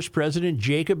its first president,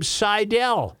 Jacob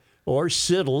Seidel, or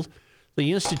Siddle.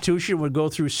 The institution would go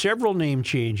through several name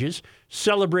changes,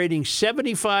 celebrating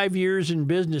 75 years in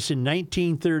business in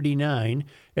 1939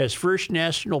 as First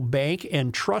National Bank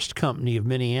and Trust Company of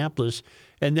Minneapolis,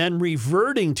 and then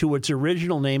reverting to its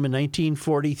original name in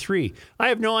 1943. I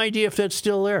have no idea if that's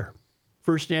still there.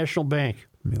 First National Bank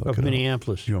of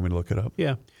Minneapolis. You want me to look it up?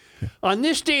 Yeah. On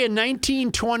this day in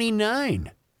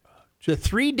 1929, the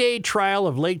 3-day trial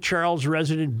of Lake Charles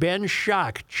resident Ben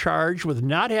Schock, charged with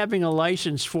not having a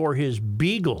license for his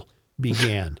Beagle,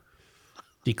 began.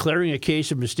 Declaring a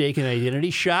case of mistaken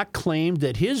identity, Schock claimed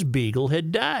that his Beagle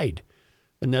had died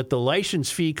and that the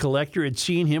license fee collector had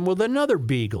seen him with another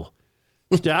Beagle.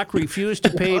 Stock refused to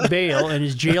pay bail and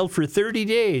is jailed for 30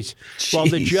 days while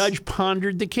the judge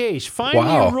pondered the case,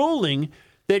 finally ruling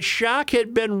that Schock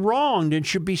had been wronged and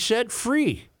should be set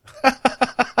free.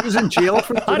 He was in jail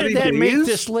for 30 days? How did that make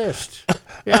this list?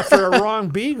 Yeah, for a wrong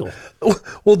Beagle.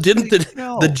 Well, didn't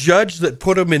the judge that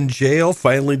put him in jail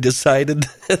finally decided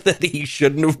that he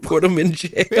shouldn't have put him in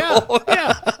jail?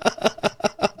 Yeah.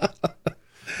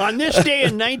 On this day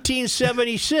in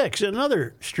 1976,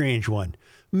 another strange one,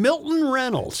 Milton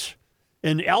Reynolds,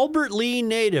 an Albert Lee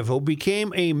native who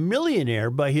became a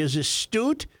millionaire by his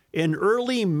astute and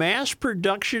early mass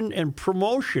production and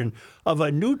promotion of a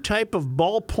new type of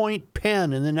ballpoint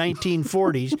pen in the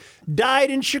 1940s, died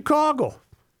in Chicago.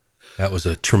 That was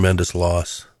a tremendous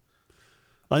loss.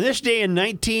 On this day in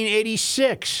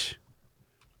 1986,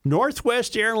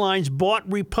 Northwest Airlines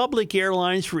bought Republic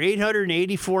Airlines for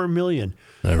 $884 million.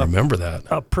 I remember that.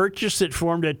 A purchase that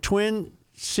formed a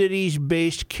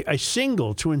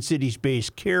single Twin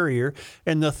Cities-based carrier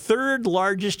and the third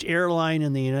largest airline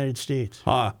in the United States.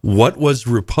 What was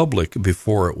Republic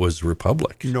before it was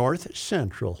Republic? North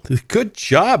Central. Good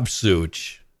job,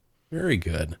 Such. Very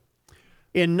good.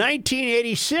 In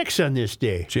 1986 on this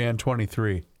day, Jan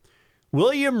 23.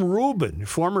 William Rubin,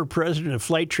 former president of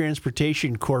Flight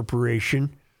Transportation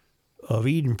Corporation of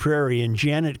Eden Prairie, and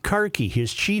Janet Karki,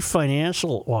 his chief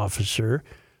financial officer,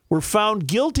 were found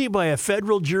guilty by a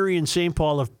federal jury in St.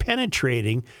 Paul of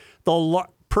perpetrating.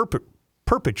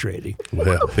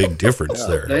 Well, big difference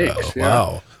there. Thanks,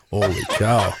 Wow. Holy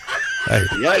cow.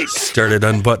 I started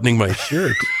unbuttoning my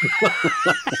shirt.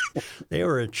 They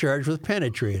were charged with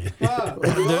penetrating.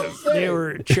 They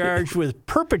were charged with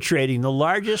perpetrating the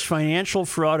largest financial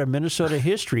fraud in Minnesota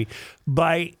history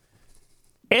by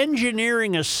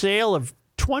engineering a sale of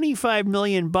 $25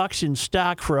 million in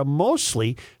stock for a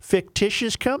mostly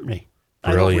fictitious company.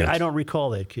 Brilliant. I don't recall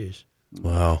that case.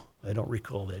 Wow. I don't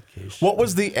recall that case. What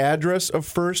was the address of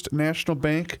First National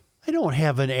Bank? I don't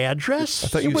have an address. I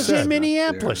thought it you was said. in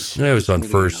Minneapolis. It was on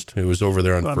First. It was over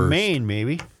there on On First. Maine,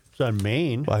 maybe. It's on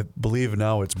Maine. I believe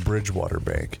now it's Bridgewater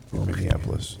Bank in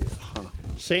Minneapolis.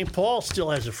 St. Paul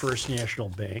still has a First National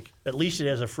Bank. At least it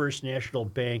has a First National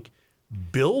Bank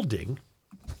building.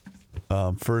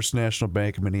 First National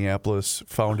Bank of Minneapolis,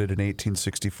 founded in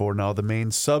 1864. Now the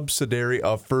main subsidiary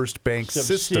of First Bank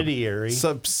Subsidiary.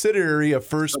 Subsidiary of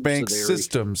First Bank Subsidiary.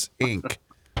 Systems, Inc.,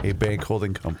 a bank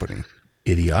holding company.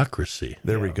 Idiocracy.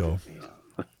 There we go.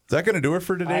 Is that going to do it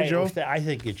for today, Joe? I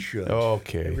think it should.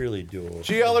 Okay. I really do.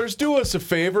 GLers, do us a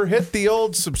favor. Hit the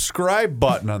old subscribe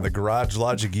button on the Garage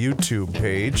Logic YouTube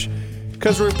page,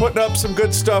 because we're putting up some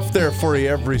good stuff there for you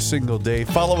every single day.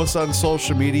 Follow us on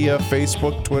social media,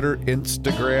 Facebook, Twitter,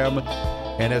 Instagram.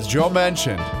 And as Joe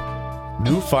mentioned,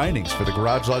 new findings for the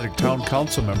Garage Logic Town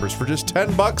Council members. For just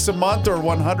 $10 a month or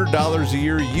 $100 a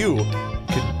year, you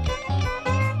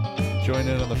can join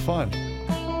in on the fun.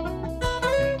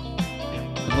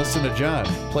 And listen to John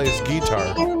play his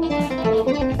guitar.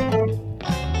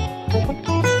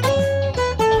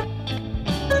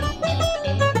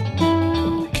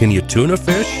 Can you tuna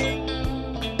fish?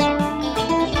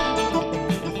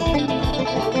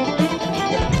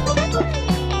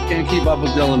 Can't keep up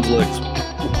with Dylan's licks.